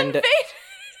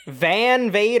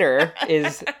 Van Vader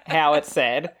is how it's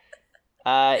said.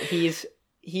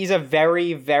 He's a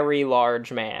very, very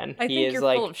large man. I think you're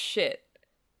full of shit.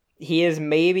 He is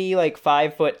maybe like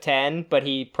 5'10", but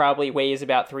he probably weighs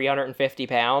about 350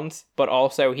 pounds. But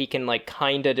also he can like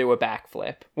kind of do a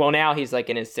backflip. Well, now he's like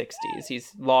in his 60s.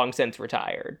 He's long since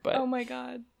retired. But oh my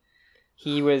god,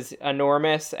 he was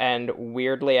enormous and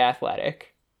weirdly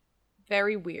athletic.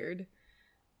 Very weird.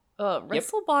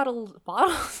 Wrestle bodies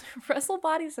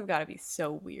have got to be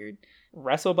so weird.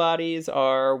 Wrestle bodies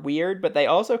are weird, but they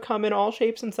also come in all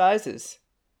shapes and sizes.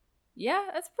 Yeah,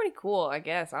 that's pretty cool, I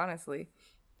guess, honestly.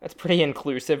 That's pretty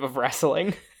inclusive of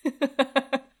wrestling.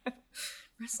 Wrestling's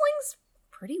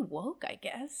pretty woke, I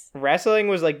guess. Wrestling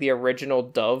was like the original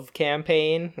Dove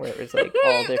campaign, where it was like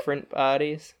all different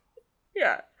bodies.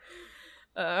 Yeah.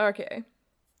 Okay.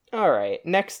 All right,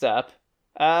 next up.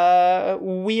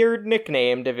 Weird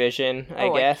nickname division, I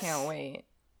guess. I can't wait.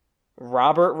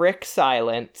 Robert Rick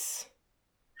Silence,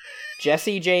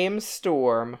 Jesse James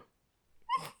Storm,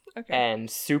 and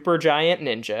Supergiant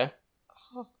Ninja.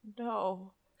 Oh,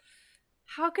 no.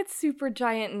 How could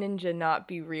Supergiant Ninja not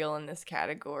be real in this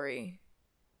category?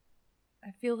 I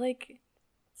feel like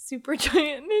Super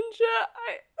Giant Ninja.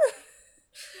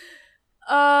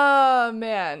 Oh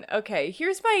man. Okay,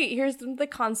 here's the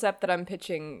concept that I'm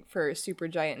pitching for Super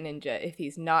Giant Ninja if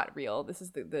he's not real. This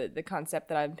is the concept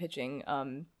that I'm pitching.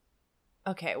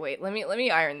 Okay, wait, let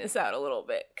me iron this out a little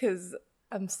bit cuz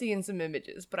I'm seeing some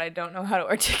images, but I don't know how to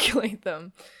articulate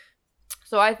them.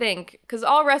 So I think cuz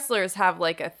all wrestlers have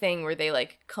like a thing where they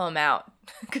like come out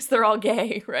cuz they're all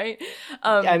gay, right?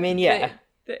 I mean, yeah.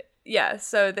 Yeah,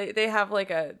 so they have like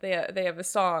they have a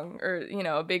song or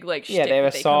a big like shtick they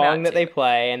have a song that they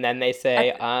play and then they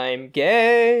say I'm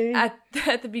gay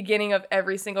at the beginning of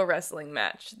every single wrestling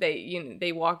match.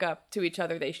 They walk up to each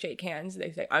other, they shake hands,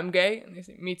 they say I'm gay, and they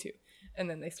say me too, and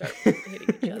then they start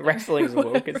hitting each other. Wrestling's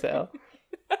woke as hell.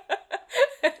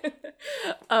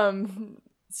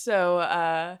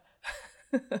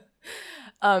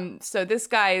 So this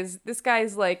guy's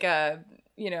like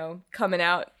coming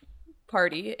out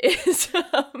party is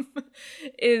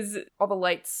all the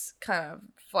lights kind of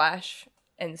flash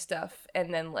and stuff,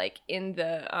 and then like in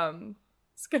the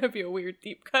it's gonna be a weird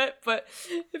deep cut, but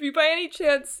if you by any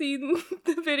chance seen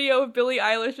the video of Billie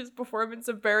Eilish's performance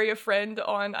of Bury a Friend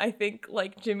on I think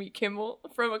like Jimmy Kimmel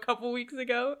from a couple weeks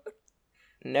ago.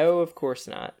 No, of course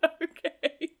not.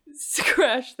 Okay,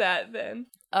 scratch that then.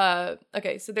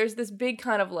 Okay, so there's this big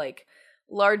kind of like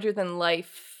larger than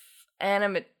life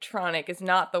animatronic is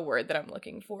not the word that I'm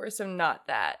looking for, so not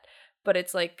that, but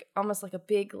it's like almost like a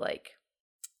big like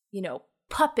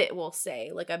puppet, we'll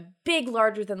say, like a big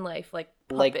larger than life like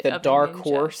puppet, like the Dark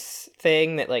Horse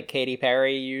thing that like Katy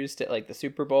Perry used at like the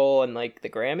Super Bowl and like the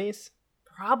Grammys.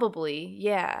 Probably,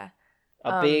 yeah.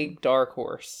 A big dark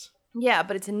horse. Yeah,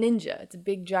 but it's a ninja. It's a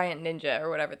big giant ninja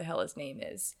or whatever the hell his name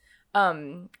is.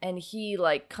 And he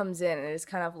like comes in and is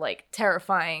kind of like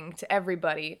terrifying to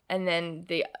everybody, and then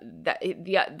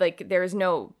like there is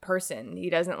no person. He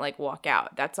doesn't like walk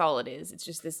out. That's all it is. It's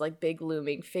just this like big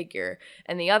looming figure,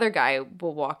 and the other guy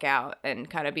will walk out and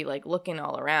kind of be like looking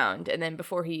all around, and then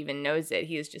before he even knows it,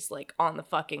 he is just like on the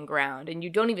fucking ground, and you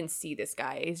don't even see this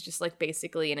guy. He's just like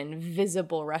basically an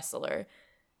invisible wrestler,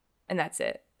 and that's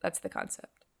it. That's the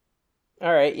concept.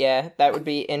 All right, yeah, that would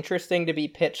be interesting to be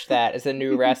pitched that as a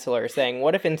new wrestler, saying,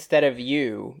 what if instead of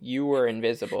you were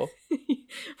invisible?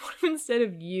 What if instead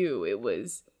of you, it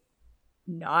was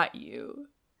not you?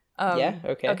 Yeah,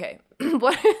 okay. Okay,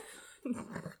 what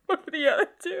are the other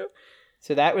two?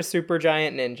 So that was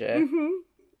Supergiant Ninja.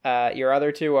 Mm-hmm. Your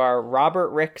other two are Robert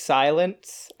Rick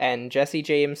Silence and Jesse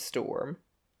James Storm.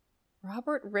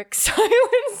 Robert Rick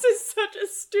Silence is such a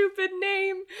stupid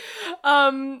name.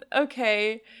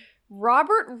 Okay.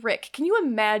 Robert Rick. Can you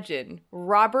imagine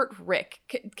Robert Rick?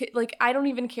 Like, I don't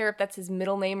even care if that's his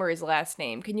middle name or his last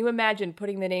name. Can you imagine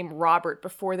putting the name Robert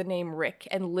before the name Rick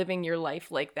and living your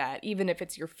life like that, even if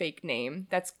it's your fake name?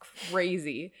 That's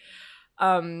crazy.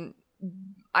 I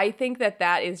think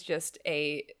that is just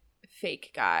a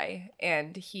fake guy,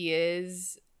 and he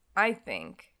is, I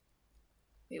think...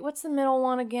 Wait, what's the middle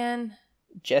one again?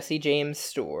 Jesse James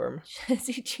Storm.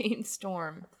 Jesse James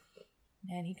Storm.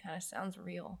 Man, he kind of sounds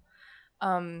real.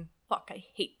 Fuck, I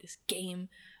hate this game.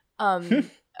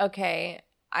 Okay,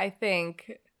 I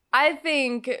think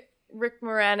Rick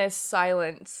Moranis'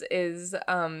 Silence is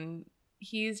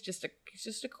he's just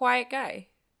a quiet guy.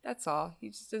 That's all. He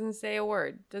just doesn't say a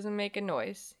word, doesn't make a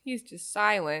noise. He's just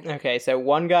silent. Okay, so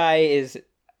one guy is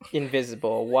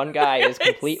invisible, one guy is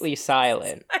completely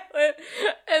silent.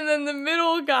 And then the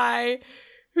middle guy,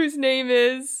 whose name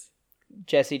is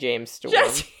Jesse James Storm.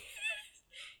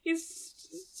 He's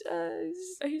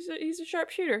a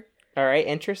sharpshooter. All right,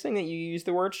 interesting that you use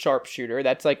the word sharpshooter.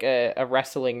 That's like a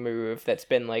wrestling move that's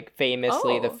been like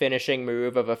famously the finishing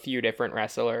move of a few different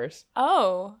wrestlers.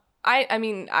 Oh, I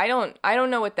mean, I don't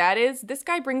know what that is. This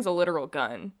guy brings a literal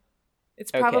gun.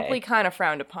 It's probably kind of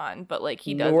frowned upon, but like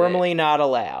he does normally it. Not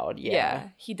allowed. Yeah,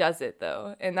 he does it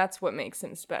though, and that's what makes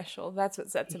him special. That's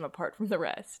what sets him apart from the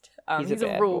rest. He's a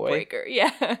a rule boy. breaker.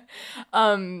 Yeah.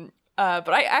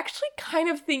 But I actually kind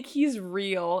of think he's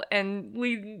real,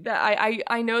 and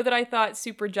I know that I thought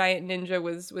Supergiant Ninja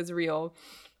was real.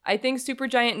 I think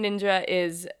Supergiant Ninja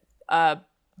is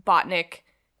Botnick,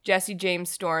 Jesse James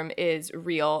Storm is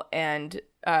real, and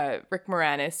Rick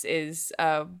Moranis is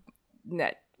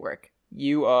Network.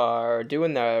 You are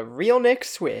doing the real Nick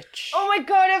switch. Oh my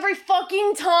god, every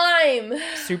fucking time!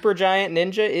 Supergiant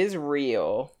Ninja is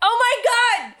real. Oh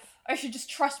my god! I should just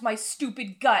trust my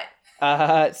stupid gut.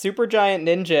 Supergiant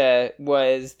Ninja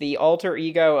was the alter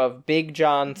ego of Big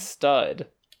John Studd.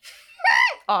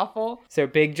 Awful. So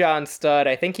Big John Studd,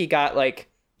 I think he got like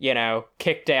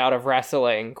kicked out of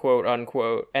wrestling, quote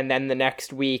unquote. And then the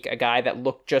next week, a guy that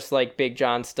looked just like Big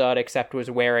John Studd, except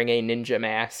was wearing a ninja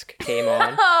mask, came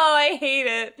on. Oh, I hate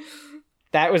it.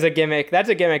 That was a gimmick. That's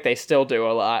a gimmick they still do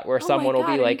a lot, where someone will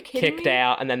God, be like kidding kicked me?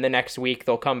 out, and then the next week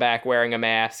they'll come back wearing a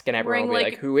mask, and everyone will be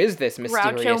Wearing, like, "Who is this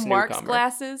mysterious Groucho Marx newcomer?"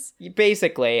 glasses.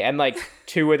 Basically, and like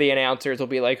two of the announcers will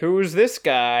be like, "Who's this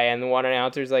guy?" And the one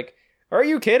announcer's like, "Are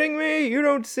you kidding me? You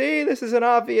don't see? This is an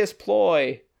obvious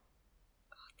ploy."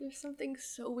 There's something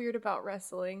so weird about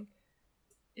wrestling.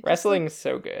 It just, Wrestling's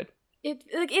so good.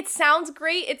 it sounds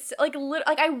great. It's like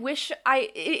I wish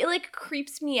it like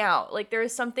creeps me out. Like there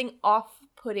is something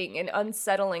off-putting and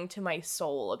unsettling to my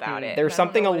soul about it. There's and I don't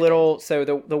something know a what it little, so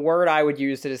the word I would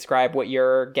use to describe what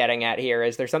you're getting at here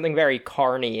is there's something very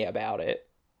carny about it.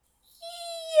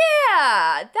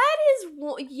 Yeah,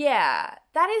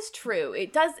 that is true.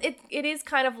 It is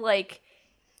kind of like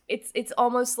it's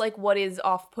almost like what is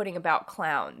off-putting about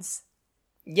clowns.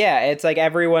 Yeah, it's like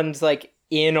everyone's like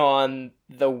in on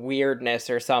the weirdness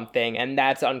or something, and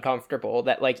that's uncomfortable,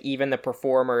 that like even the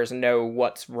performers know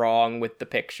what's wrong with the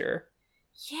picture.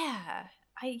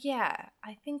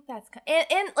 I think that's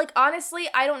and like honestly,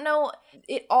 I don't know.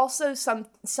 It also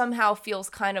somehow feels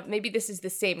kind of, maybe this is the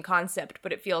same concept,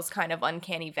 but it feels kind of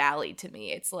Uncanny Valley to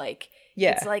me. It's like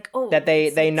it's like, oh, that they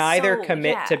it's like neither so,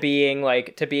 commit yeah.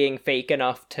 to being fake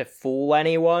enough to fool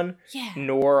anyone, Yeah.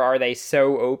 nor are they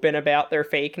so open about their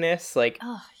fakeness. Like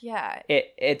Oh yeah.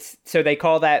 it's so they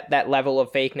call that level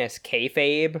of fakeness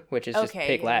kayfabe, which is just Okay,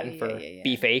 Pig yeah, Latin yeah, for yeah.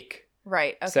 be fake.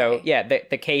 Right. Okay. So yeah,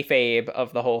 the kayfabe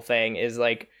of the whole thing is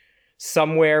like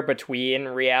somewhere between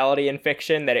reality and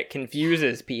fiction, that it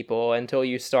confuses people until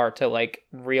you start to like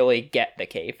really get the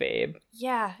kayfabe.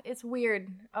 Yeah, it's weird.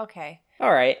 Okay.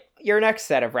 All right, your next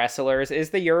set of wrestlers is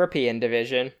the European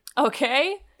division.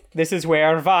 Okay. This is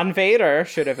where Von Vader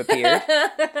should have appeared.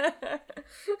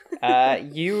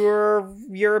 Your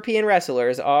European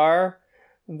wrestlers are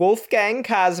Wolfgang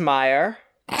Kazmaier,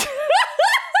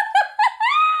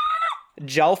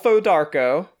 Jalfo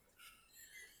Darko,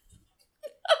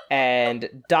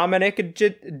 and Dominik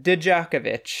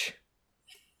Dijakovic.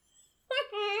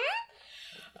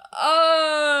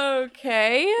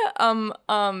 Okay.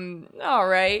 All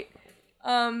right.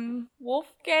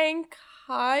 Wolfgang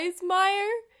Kazmaier?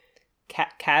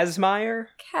 Kazmaier?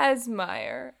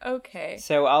 Kazmaier. Okay.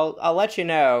 So I'll let you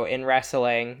know, in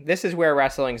wrestling, this is where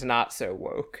wrestling's not so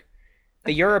woke.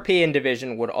 The European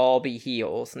division would all be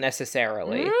heels,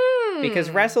 necessarily. Because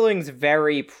wrestling's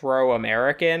very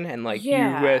pro-American and like,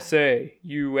 Yeah. USA.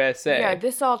 Yeah,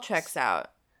 this all checks out.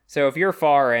 So if you're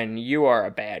foreign, you are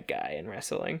a bad guy in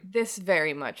wrestling. This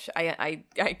very much, I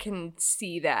can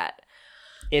see that.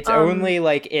 It's only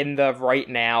like in the right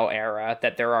now era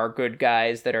that there are good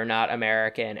guys that are not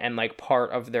American, and like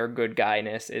part of their good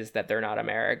guyness is that they're not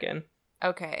American.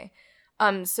 Okay.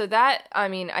 So that, I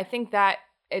mean, I think that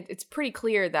it's pretty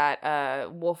clear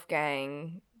that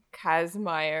Wolfgang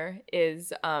Kazmaier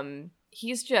is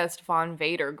he's just Von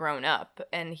Vader grown up,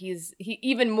 and he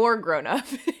even more grown up.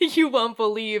 You won't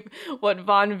believe what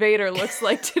Von Vader looks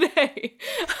like today.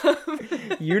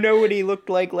 You know what he looked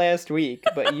like last week,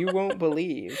 but you won't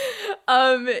believe.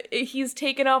 He's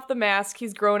taken off the mask,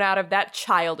 he's grown out of that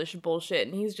childish bullshit,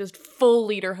 and he's just full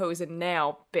lederhosen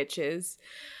now, bitches.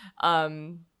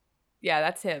 Yeah,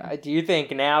 that's him. Do you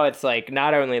think now it's like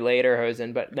not only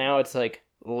lederhosen, but now it's like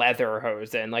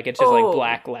leatherhosen, like it's just like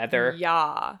black leather?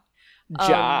 Yeah.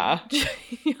 Ja.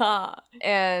 Yeah.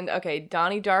 And okay,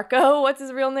 Donnie Darko, what's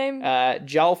his real name?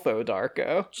 Jalfo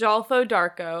Darko. Jalfo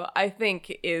Darko, I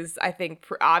think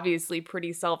obviously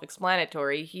pretty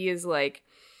self-explanatory. He is like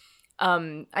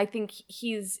I think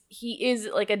he is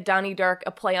like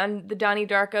a play on the Donnie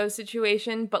Darko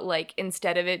situation, but like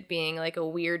instead of it being like a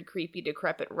weird, creepy,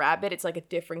 decrepit rabbit, it's like a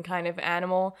different kind of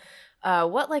animal.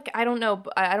 What like I don't know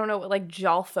what like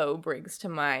Jalfo brings to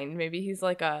mind. Maybe he's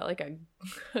like a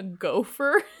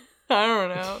gopher. I don't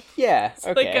know. Yeah, It's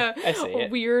okay. like I see a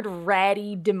it. weird,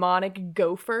 ratty, demonic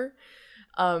gopher.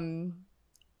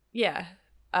 Yeah.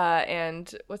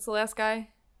 And what's the last guy?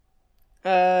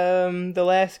 The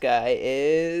last guy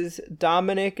is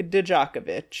Dominik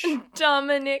Dijakovic.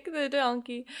 Dominic the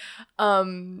donkey.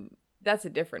 That's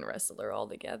a different wrestler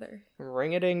altogether.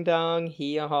 Ring-a-ding-dong,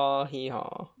 hee-haw,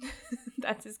 hee-haw.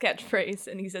 That's his catchphrase,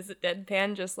 and he says it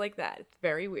deadpan just like that. It's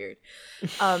very weird.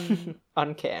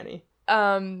 Uncanny.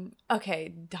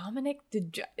 Okay, Dominic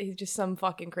he's just some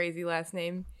fucking crazy last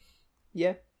name.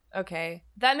 Yeah. Okay.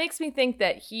 That makes me think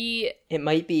that It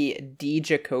might be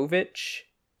Dijakovic.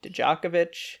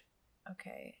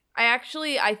 Okay.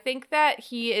 I think that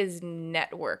he is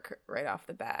network right off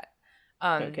the bat.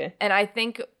 Okay. And I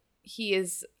think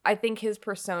I think his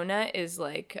persona is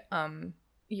like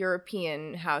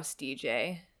European house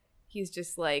DJ. He's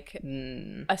just like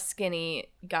a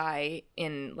skinny guy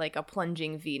in like a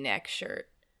plunging V-neck shirt.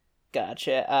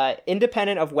 Gotcha.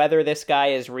 Independent of whether this guy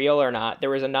is real or not, there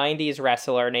was a 90s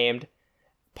wrestler named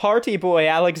Party Boy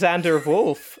Alexander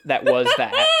Wolf that was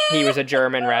that. He was a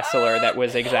German wrestler that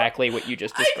was exactly what you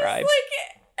just described.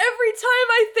 Every time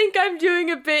I think I'm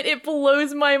doing a bit, it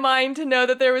blows my mind to know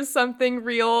that there was something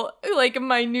real, like,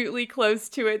 minutely close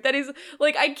to it. That is,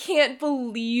 like, I can't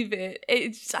believe it.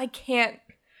 I can't.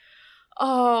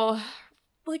 Oh,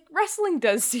 like, wrestling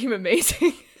does seem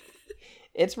amazing.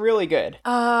 It's really good.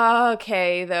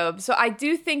 Okay, though. So I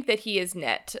do think that he is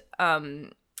net.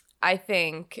 I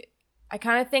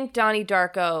kind of think Donnie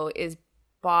Darko is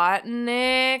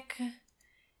Botnick,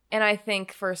 and I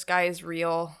think First Guy is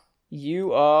real.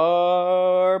 You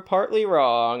are partly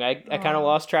wrong. I kind of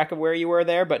lost track of where you were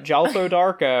there, but Jalpo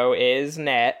Darko is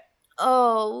net.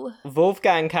 Oh.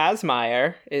 Wolfgang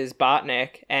Kazmaier is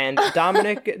Botnick, and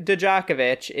Dominik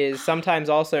Dijakovic is sometimes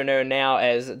also known now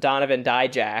as Donovan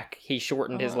Dijak. He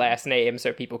shortened his last name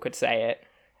so people could say it.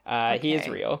 Okay. He is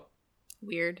real.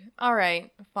 Weird. All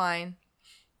right, fine.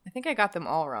 I think I got them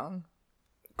all wrong.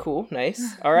 Cool,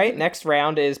 nice. All right, next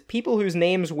round is people whose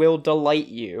names will delight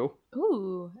you.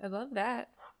 Ooh, I love that.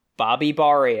 Bobby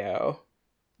Barrio.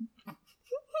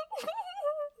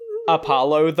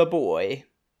 Apollo the Boy.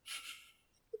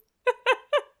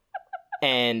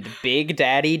 And Big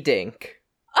Daddy Dink.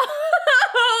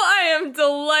 Oh, I am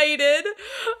delighted. Big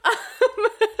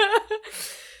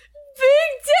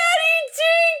Daddy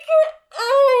Dink!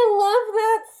 Oh, I love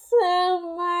that so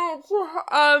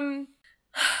much.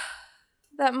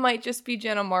 That might just be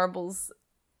Jenna Marbles.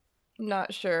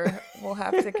 Not sure. We'll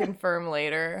have to confirm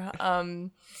later.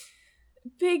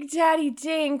 Big Daddy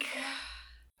Dink.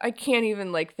 I can't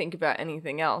even, like, think about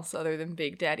anything else other than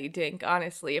Big Daddy Dink,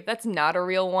 honestly. If that's not a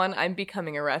real one, I'm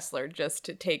becoming a wrestler just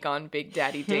to take on Big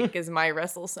Daddy Dink as my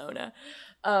WrestleSona.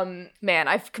 Man,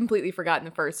 I've completely forgotten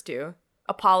the first two.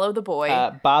 Apollo the Boy.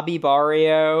 Bobby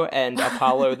Barrio and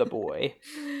Apollo the Boy.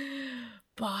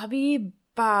 Bobby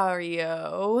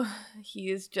Barrio.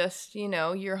 He is just,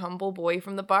 your humble boy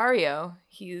from the barrio.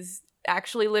 He's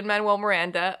actually Lin-Manuel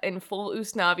Miranda in full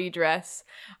Usnavi dress.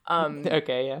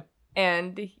 Okay, yeah.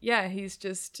 And yeah, he's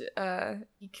just,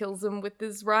 he kills him with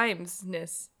his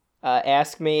rhymesness.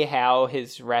 Ask me how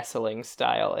his wrestling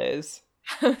style is.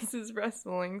 How's his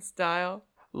wrestling style?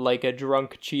 Like a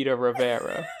drunk Cheetah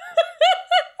Rivera.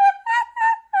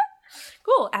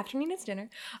 Cool, afternoon is dinner.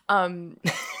 All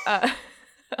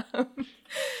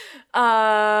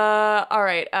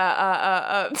right,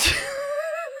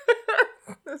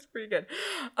 that's pretty good.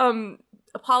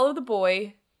 Apollo the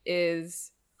Boy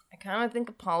is... I kind of think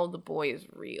Apollo the Boy is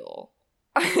real.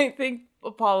 I think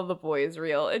Apollo the Boy is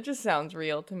real. It just sounds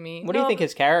real to me. What do you think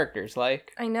his character's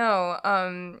like? I know.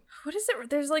 What is it?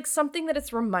 There's like something that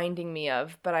it's reminding me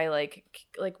of, but I like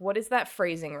what is that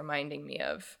phrasing reminding me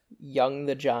of? Young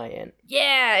the Giant.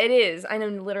 Yeah, it is. I know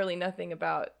literally nothing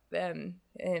about them.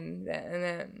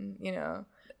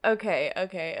 Okay. I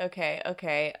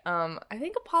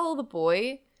think Apollo the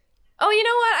Boy. Oh, you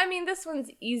know what? I mean, this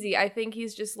one's easy. I think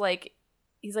he's just like,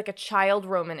 he's like a child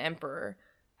Roman emperor.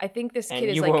 I think this kid is like...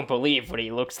 And you won't believe what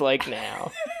he looks like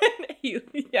now.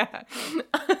 Yeah.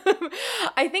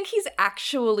 I think he's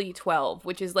actually 12,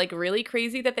 which is like really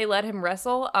crazy that they let him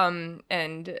wrestle.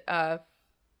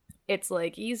 It's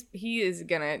like he's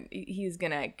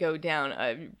gonna go down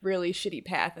a really shitty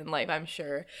path in life, I'm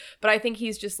sure. But I think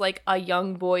he's just like a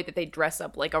young boy that they dress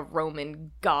up like a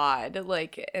Roman god,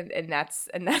 like, and that's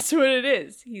what it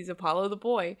is. He's Apollo the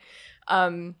Boy.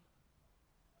 Okay,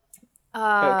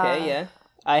 yeah.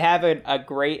 I have a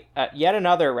great, yet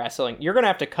another wrestling. You're going to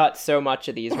have to cut so much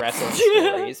of these wrestling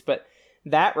stories, but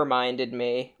that reminded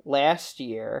me last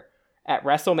year at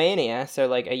WrestleMania, so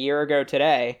like a year ago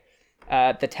today,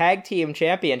 the tag team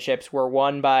championships were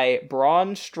won by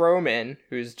Braun Strowman,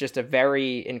 who's just a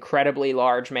very incredibly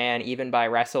large man, even by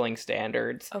wrestling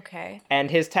standards. Okay. And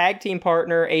his tag team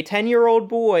partner, a 10-year-old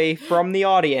boy from the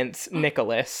audience,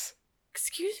 Nicholas.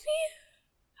 Excuse me?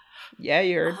 Yeah,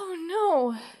 you heard. Oh,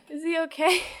 no. Is he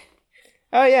okay?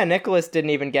 Oh, yeah, Nicholas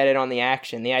didn't even get in on the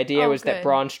action. The idea was good. that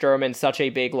Braun Strowman's such a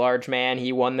big, large man,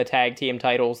 he won the tag team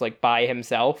titles, like, by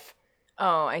himself.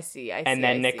 Oh, I see. And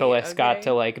then Nicholas got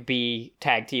to, like, be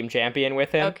tag team champion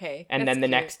with him. Okay. And then the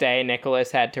next day,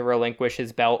 Nicholas had to relinquish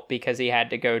his belt because he had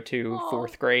to go to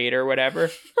fourth grade or whatever.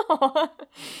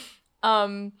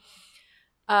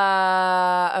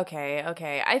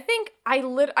 Okay. I think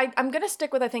I'm gonna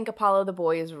stick with I think Apollo the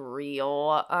Boy is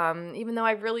real. Even though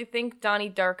I really think Donnie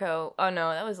Darko. Oh no,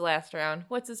 that was last round.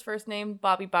 What's his first name?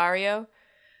 Bobby Barrio.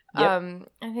 Yep.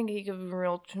 I think he could be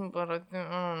real too, but I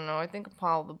don't know. I think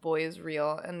Apollo the Boy is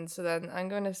real, and so then I'm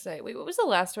gonna say, wait, what was the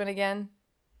last one again?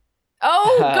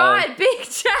 Oh God, Big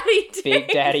Daddy Dink. Big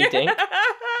Daddy Dink.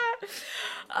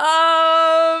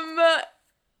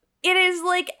 It is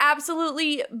like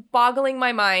absolutely boggling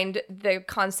my mind the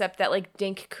concept that like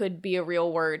Dink could be a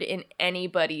real word in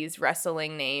anybody's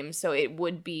wrestling name, so it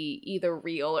would be either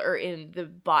real or in the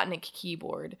Botnik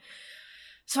keyboard.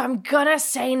 So I'm gonna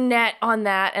say net on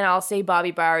that, and I'll say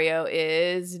Bobby Barrio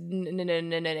is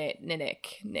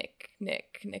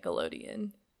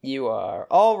Nickelodeon. You are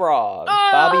all wrong.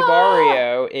 Bobby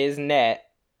Barrio is net.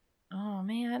 Oh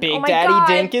man. Big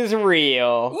Daddy Dink is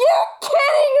real. You're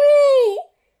kidding me!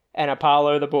 And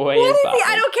Apollo the Boy is Bobby.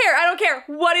 I don't care.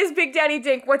 What is Big Daddy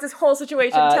Dink? What's this whole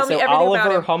situation? Tell me everything Oliver about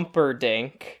him. Oliver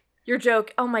Humperdinck. Your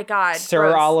joke. Oh my God.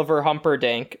 Sir gross. Oliver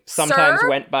Humperdinck sometimes Sir?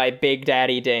 went by Big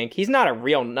Daddy Dink. He's not a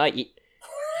real knight,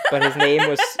 but his name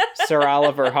was Sir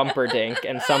Oliver Humperdinck,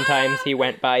 and sometimes he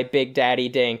went by Big Daddy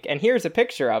Dink. And here's a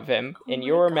picture of him in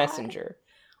your God. messenger.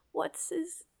 What's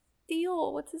his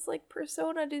deal? What's his like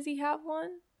persona? Does he have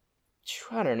one?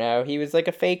 I don't know. He was like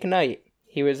a fake knight.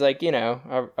 He was like, you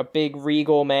know, a big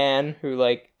regal man who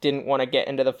like didn't want to get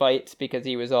into the fights because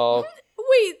he was all,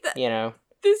 Wait, you know.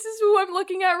 This is who I'm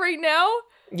looking at right now?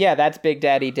 Yeah, that's Big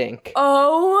Daddy Dink.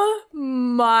 Oh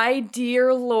my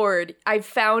dear Lord. I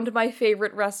found my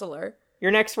favorite wrestler. Your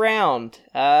next round.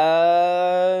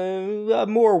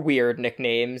 More weird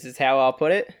nicknames is how I'll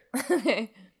put it.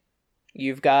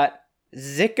 You've got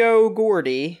Zicko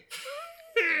Gordy.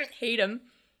 Hate him.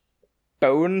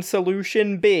 Bone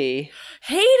Solution B.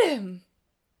 Hate him.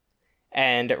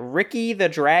 And Ricky the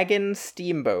Dragon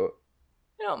Steamboat.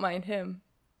 I don't mind him.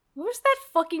 What was that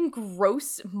fucking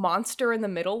gross monster in the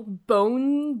middle?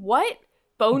 Bone what?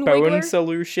 Bone Wiggler?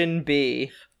 Solution B.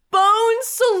 Bone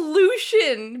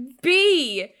Solution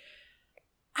B.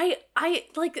 I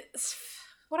like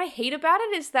what I hate about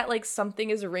it is that like something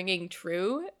is ringing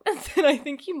true and then I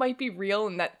think he might be real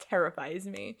and that terrifies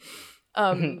me.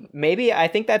 Maybe I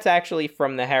think that's actually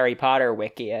from the Harry Potter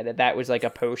wiki that was like a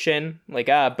potion, like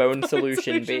Bone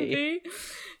Solution B.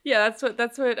 Yeah, that's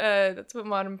what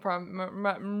Modern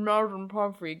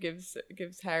Pomfrey gives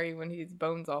Harry when his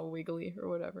bones all wiggly or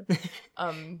whatever.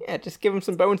 Yeah, just give him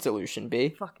some Bone Solution B.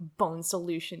 Fucking Bone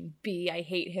Solution B. I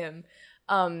hate him.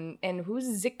 And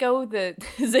who's Zicko? The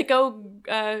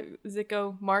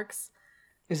Zicko Marks.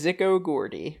 Zicko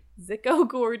Gordy. Zicko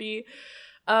Gordy.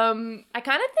 I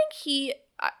kind of think he,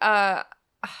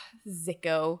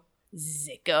 Zicko.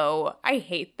 I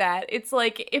hate that. It's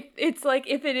like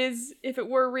if it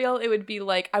were real, it would be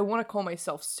like, I want to call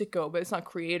myself Sicko, but it's not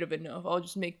creative enough. I'll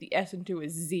just make the S into a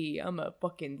Z. I'm a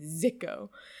fucking Zicko.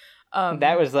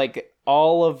 That was like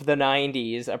all of the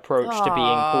 90s approach to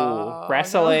being cool.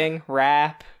 Wrestling,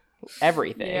 rap,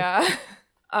 everything. Yeah.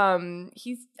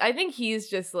 I think he's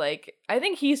just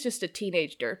a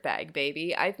teenage dirtbag,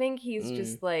 baby. I think he's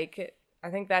just like, I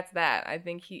think that's that. I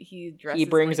think he dresses. He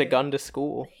brings like a gun to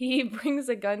school. He brings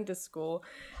a gun to school,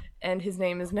 and his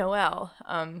name is Noel.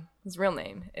 His real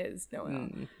name is Noel.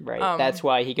 Right. That's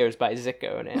why he goes by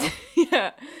Zicko now.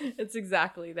 Yeah, it's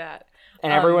exactly that.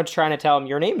 And everyone's trying to tell him,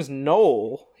 your name's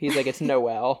Noel. He's like, it's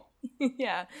Noel.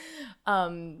 Yeah.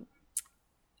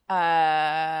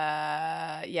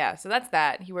 Yeah, so that's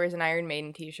that. He wears an Iron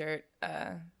Maiden t-shirt.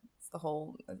 It's the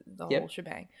whole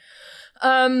shebang.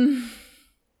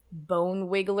 Bone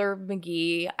Wiggler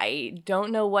McGee. I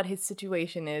don't know what his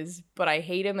situation is, but I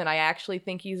hate him and I actually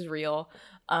think he's real.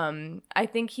 I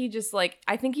think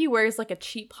he wears like a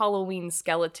cheap Halloween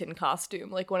skeleton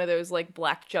costume, like one of those like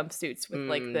black jumpsuits with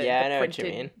like the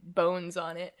printed bones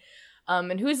on it.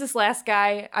 And who's this last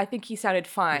guy? I think he sounded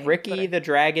fine. Ricky the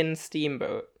Dragon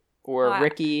Steamboat. Or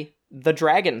Ricky the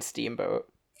Dragon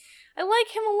Steamboat. I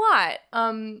like him a lot.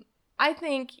 I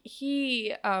think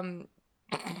he,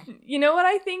 you know what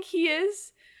I think he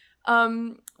is?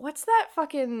 What's that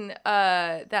fucking,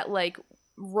 that like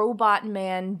robot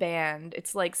man band?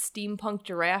 It's like Steampunk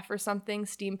Giraffe or something.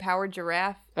 Steam Powered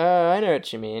Giraffe. I know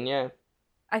what you mean, yeah.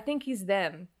 I think he's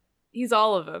them. He's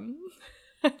all of them.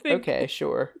 Okay,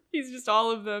 sure. He's just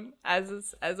all of them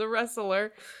as a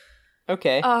wrestler.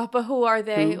 Okay. But who are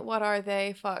they? What are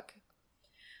they? Fuck.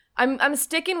 I'm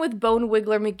sticking with Bone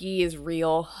Wiggler McGee is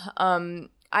real.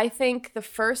 I think the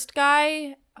first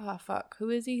guy, who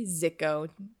is he? Zicko.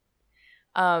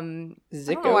 Zicko I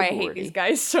don't know why I hate these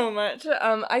guys so much.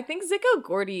 I think Zicko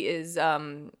Gordy is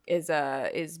Botnik,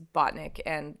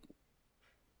 and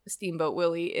Steamboat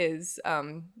Willie is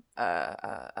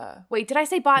wait, did I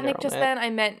say Botnik Neural just Net.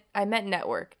 then? I meant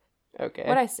Network. Okay.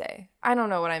 What'd I say? I don't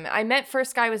know what I meant. I meant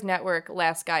first guy was Network,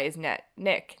 last guy is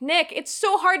Nick, it's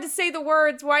so hard to say the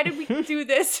words. Why did we do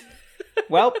this?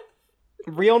 Well,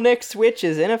 real Nick Switch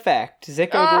is in effect.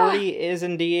 Zico Gordy is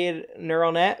indeed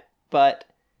Neural Net, but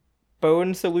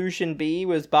Bone Solution B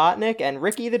was Botnik, and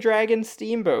Ricky the Dragon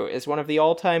Steamboat is one of the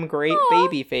all-time great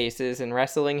baby faces in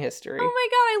wrestling history. Oh my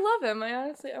god, I love him.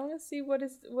 I want to see what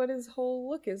his whole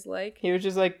look is like. He was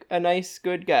just like a nice,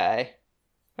 good guy.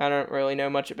 I don't really know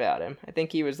much about him. I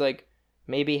think he was like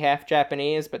maybe half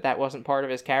Japanese, but that wasn't part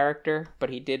of his character. But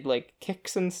he did like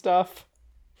kicks and stuff.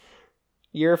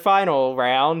 Your final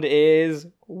round is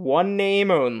one name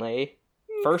only.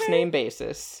 First name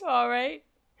basis. All right.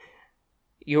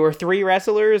 Your 3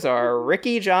 wrestlers are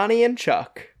Ricky, Johnny, and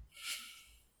Chuck.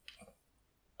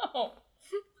 Oh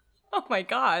my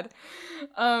god.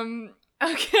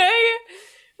 Okay.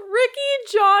 Ricky,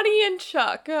 Johnny, and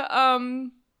Chuck.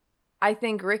 I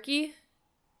think Ricky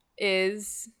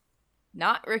is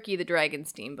not Ricky the Dragon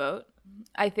Steamboat.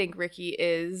 I think Ricky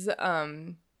is,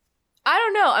 I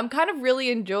don't know. I'm kind of really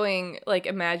enjoying, like,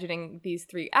 imagining these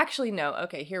 3. Actually, no.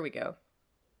 Okay, here we go.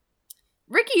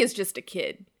 Ricky is just a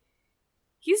kid.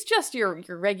 He's just your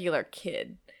regular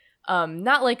kid.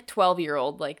 Not like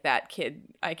 12-year-old like that kid.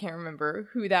 I can't remember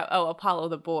who that. Oh, Apollo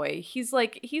the boy. He's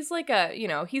like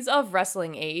a, he's of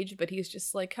wrestling age, but he's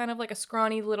just like kind of like a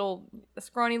scrawny little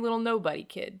nobody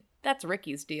kid. That's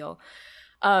Ricky's deal.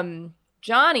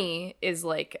 Johnny is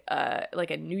like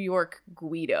a New York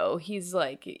Guido. He's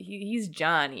like he's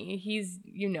Johnny. He's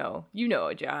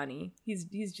Johnny. He's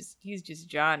just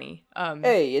Johnny.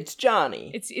 Hey, it's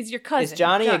Johnny. It's your cousin. Is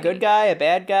Johnny a good guy, a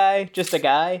bad guy, just a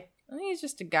guy? I think he's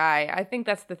just a guy. I think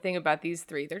that's the thing about these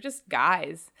 3. They're just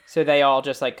guys. So they all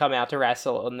just like come out to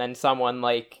wrestle, and then someone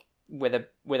like with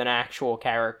an actual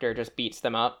character just beats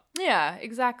them up. Yeah,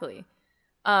 exactly.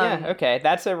 Yeah, okay,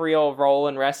 that's a real role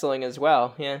in wrestling as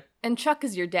well. Yeah. And Chuck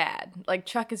is your dad. Like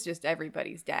Chuck is just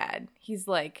everybody's dad. He's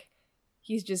like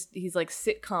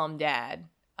sitcom dad.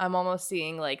 I'm almost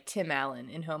seeing like Tim Allen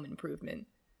in Home Improvement.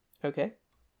 Okay.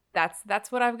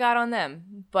 That's what I've got on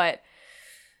them. But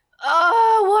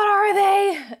what are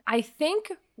they? I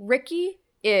think Ricky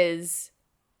is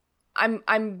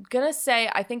I'm gonna say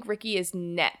I think Ricky is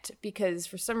Net, because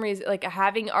for some reason, like,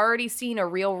 having already seen a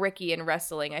real Ricky in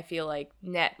wrestling, I feel like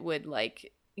Net would,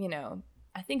 like, I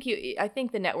think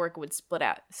the network would spit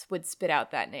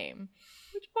out that name.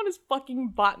 Which one is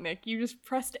fucking Botnik? You just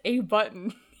pressed a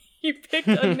button. You picked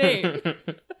a name.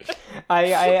 I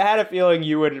had a feeling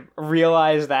you would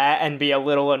realize that and be a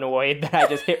little annoyed that I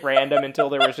just hit random until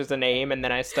there was just a name and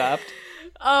then I stopped.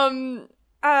 I'll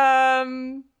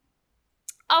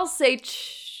say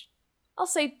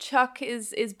Chuck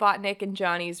is Botnik and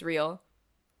Johnny's real.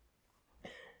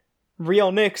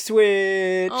 Real Nick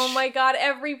Switch. Oh my god,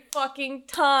 every fucking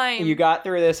time. You got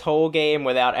through this whole game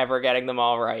without ever getting them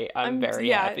all right. I'm very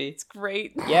happy. It's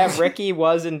great. Yeah, Ricky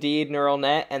was indeed Neural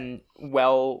Net, and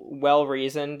well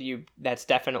reasoned. That's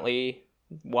definitely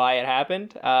why it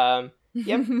happened.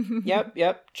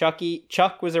 Yep.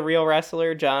 Chuck was a real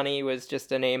wrestler. Johnny was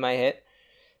just a name I hit.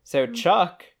 So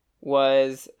Chuck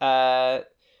was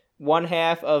one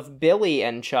half of Billy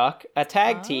and Chuck, a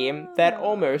tag team that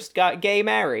almost got gay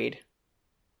married.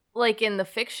 Like in the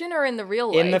fiction or in the real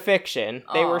life? In the fiction.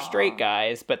 They were straight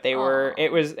guys, but they were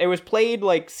it was played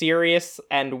like serious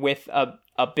and with a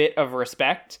bit of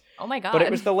respect. Oh my god. But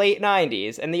it was the late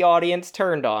 90s and the audience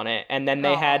turned on it, and then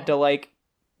they had to like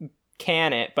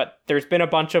can it, but there's been a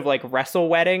bunch of like wrestle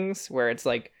weddings where it's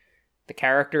like the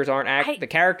characters aren't the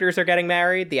characters are getting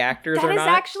married, the actors are not. That is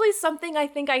actually something I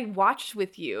think I watched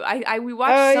with you. We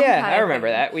watched some yeah, kind I of remember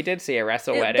thing. that. We did see a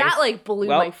wrestle wedding. That like blew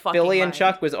my fucking Billy mind. and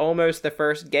Chuck was almost the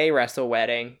first gay wrestle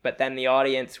wedding, but then the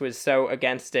audience was so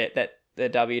against it that the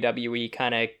WWE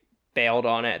kind of bailed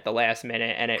on it at the last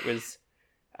minute, and it was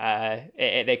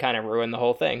they kind of ruined the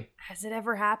whole thing. Has it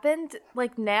ever happened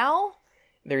like now?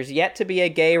 There's yet to be a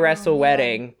gay wrestle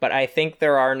wedding, but I think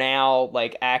there are now,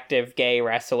 like, active gay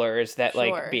wrestlers that,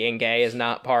 like, being gay is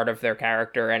not part of their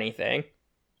character or anything.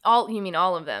 You mean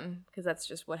all of them? Because that's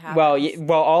just what happens.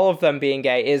 Well, all of them being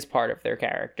gay is part of their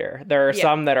character. There are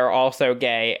some that are also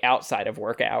gay outside of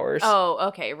work hours. Oh,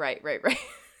 okay, right.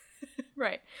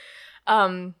 Right.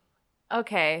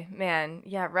 Okay, man.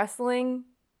 Yeah, wrestling,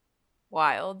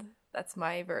 wild. That's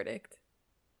my verdict.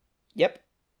 Yep.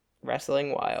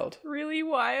 Wrestling wild. Really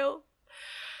wild.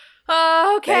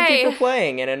 Okay. Thank you for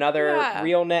playing in another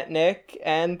Real Net Nick,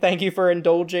 and thank you for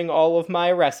indulging all of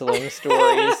my wrestling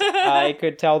stories. I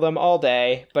could tell them all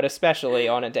day, but especially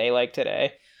on a day like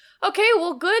today. Okay,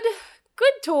 well, good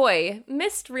Good toy.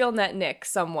 Missed RealNet Nick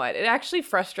somewhat. It actually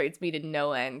frustrates me to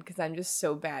no end because I'm just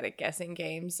so bad at guessing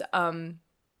games.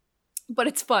 But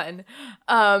it's fun.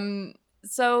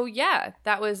 So yeah,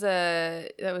 that was a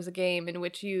game in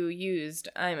which you used,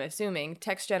 I'm assuming,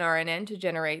 TextGenRNN to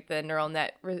generate the neural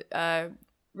net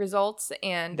results,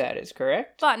 and That is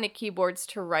correct. Botnik keyboards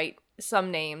to write some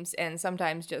names, and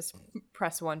sometimes just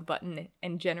press one button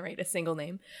and generate a single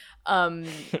name. Yeah.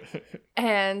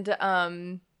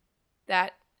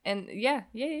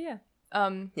 Yeah,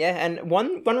 and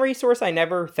one resource I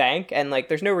never thank, and like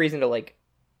there's no reason to like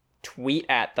tweet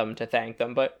at them to thank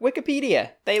them, but Wikipedia.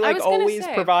 They like always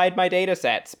provide my data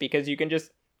sets because you can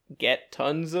just get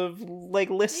tons of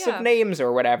like lists of names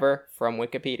or whatever from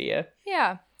Wikipedia.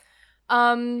 Yeah.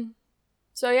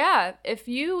 So yeah, if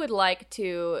you would like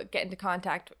to get into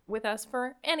contact with us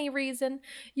for any reason,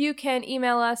 you can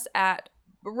email us at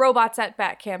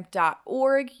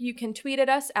robots@batcamp.org. You can tweet at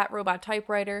us at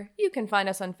robottypewriter. You can find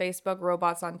us on Facebook,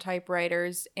 Robots on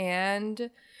Typewriters, and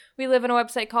we live on a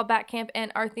website called Batcamp,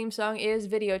 and our theme song is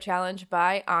Video Challenge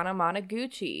by Anna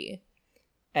Managuchi.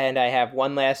 And I have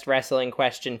one last wrestling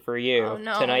question for you. Oh,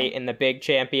 no. Tonight in the big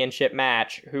championship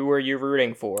match, who are you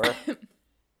rooting for?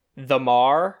 The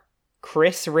Mar,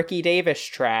 Chris Ricky Davis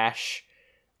Trash,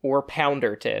 or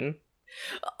Pounderton?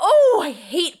 Oh, I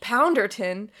hate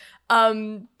Pounderton.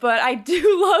 But I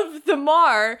do love the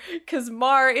Mar, because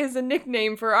Mar is a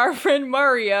nickname for our friend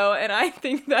Mario, and I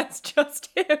think that's just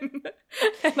him.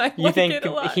 And I like it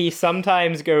a lot. He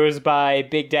sometimes goes by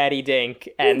Big Daddy Dink,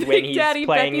 and when he's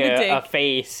playing a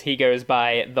face, he goes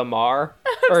by the Mar?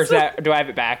 Or do I have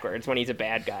it backwards? When he's a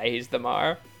bad guy, he's the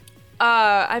Mar?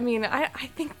 I mean, I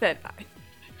think that... I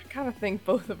kind of think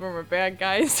both of them are bad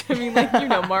guys. I mean, like, you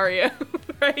know Mario,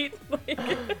 right? Like...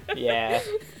 Yeah.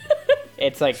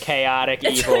 It's like chaotic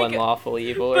evil like, and lawful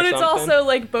evil or something. But it's also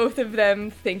like both of them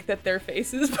think that they're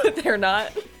faces, but they're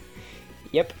not.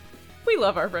 Yep. We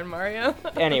love our friend Mario.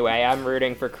 Anyway, I'm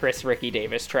rooting for Chris Ricky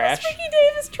Davis Trash. Chris Ricky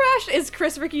Davis Trash? Is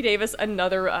Chris Ricky Davis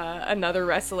another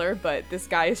wrestler, but this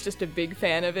guy is just a big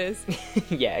fan of his?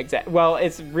 Yeah, exactly. Well,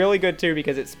 it's really good too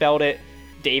because it spelled it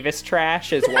Davis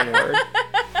Trash as one word.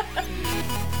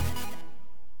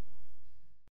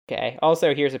 Okay,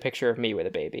 also here's a picture of me with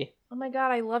a baby. Oh my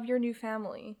god, I love your new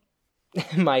family.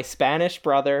 My Spanish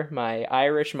brother, my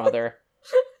Irish mother,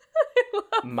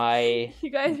 my you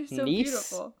guys are so niece.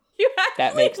 Beautiful.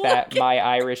 That makes that my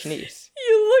Irish niece.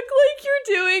 You look like you're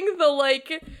doing the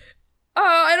like,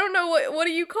 I don't know, what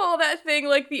do you call that thing?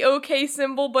 Like the OK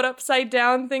symbol but upside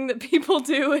down thing that people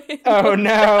do. Oh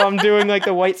no, I'm doing like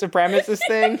the white supremacist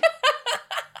thing.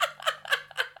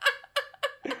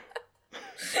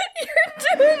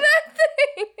 Doing that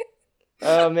thing.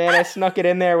 Oh man, I snuck it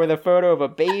in there with a photo of a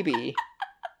baby.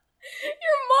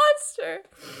 You're a monster.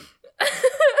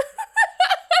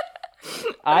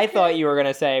 I thought you were going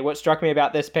to say, what struck me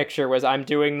about this picture was I'm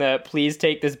doing the please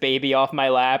take this baby off my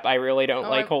lap. I really don't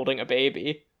like holding a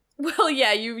baby. Well,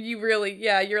 yeah, you really,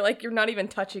 you're like, you're not even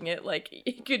touching it. Like,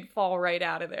 it could fall right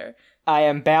out of there. I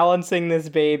am balancing this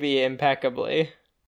baby impeccably.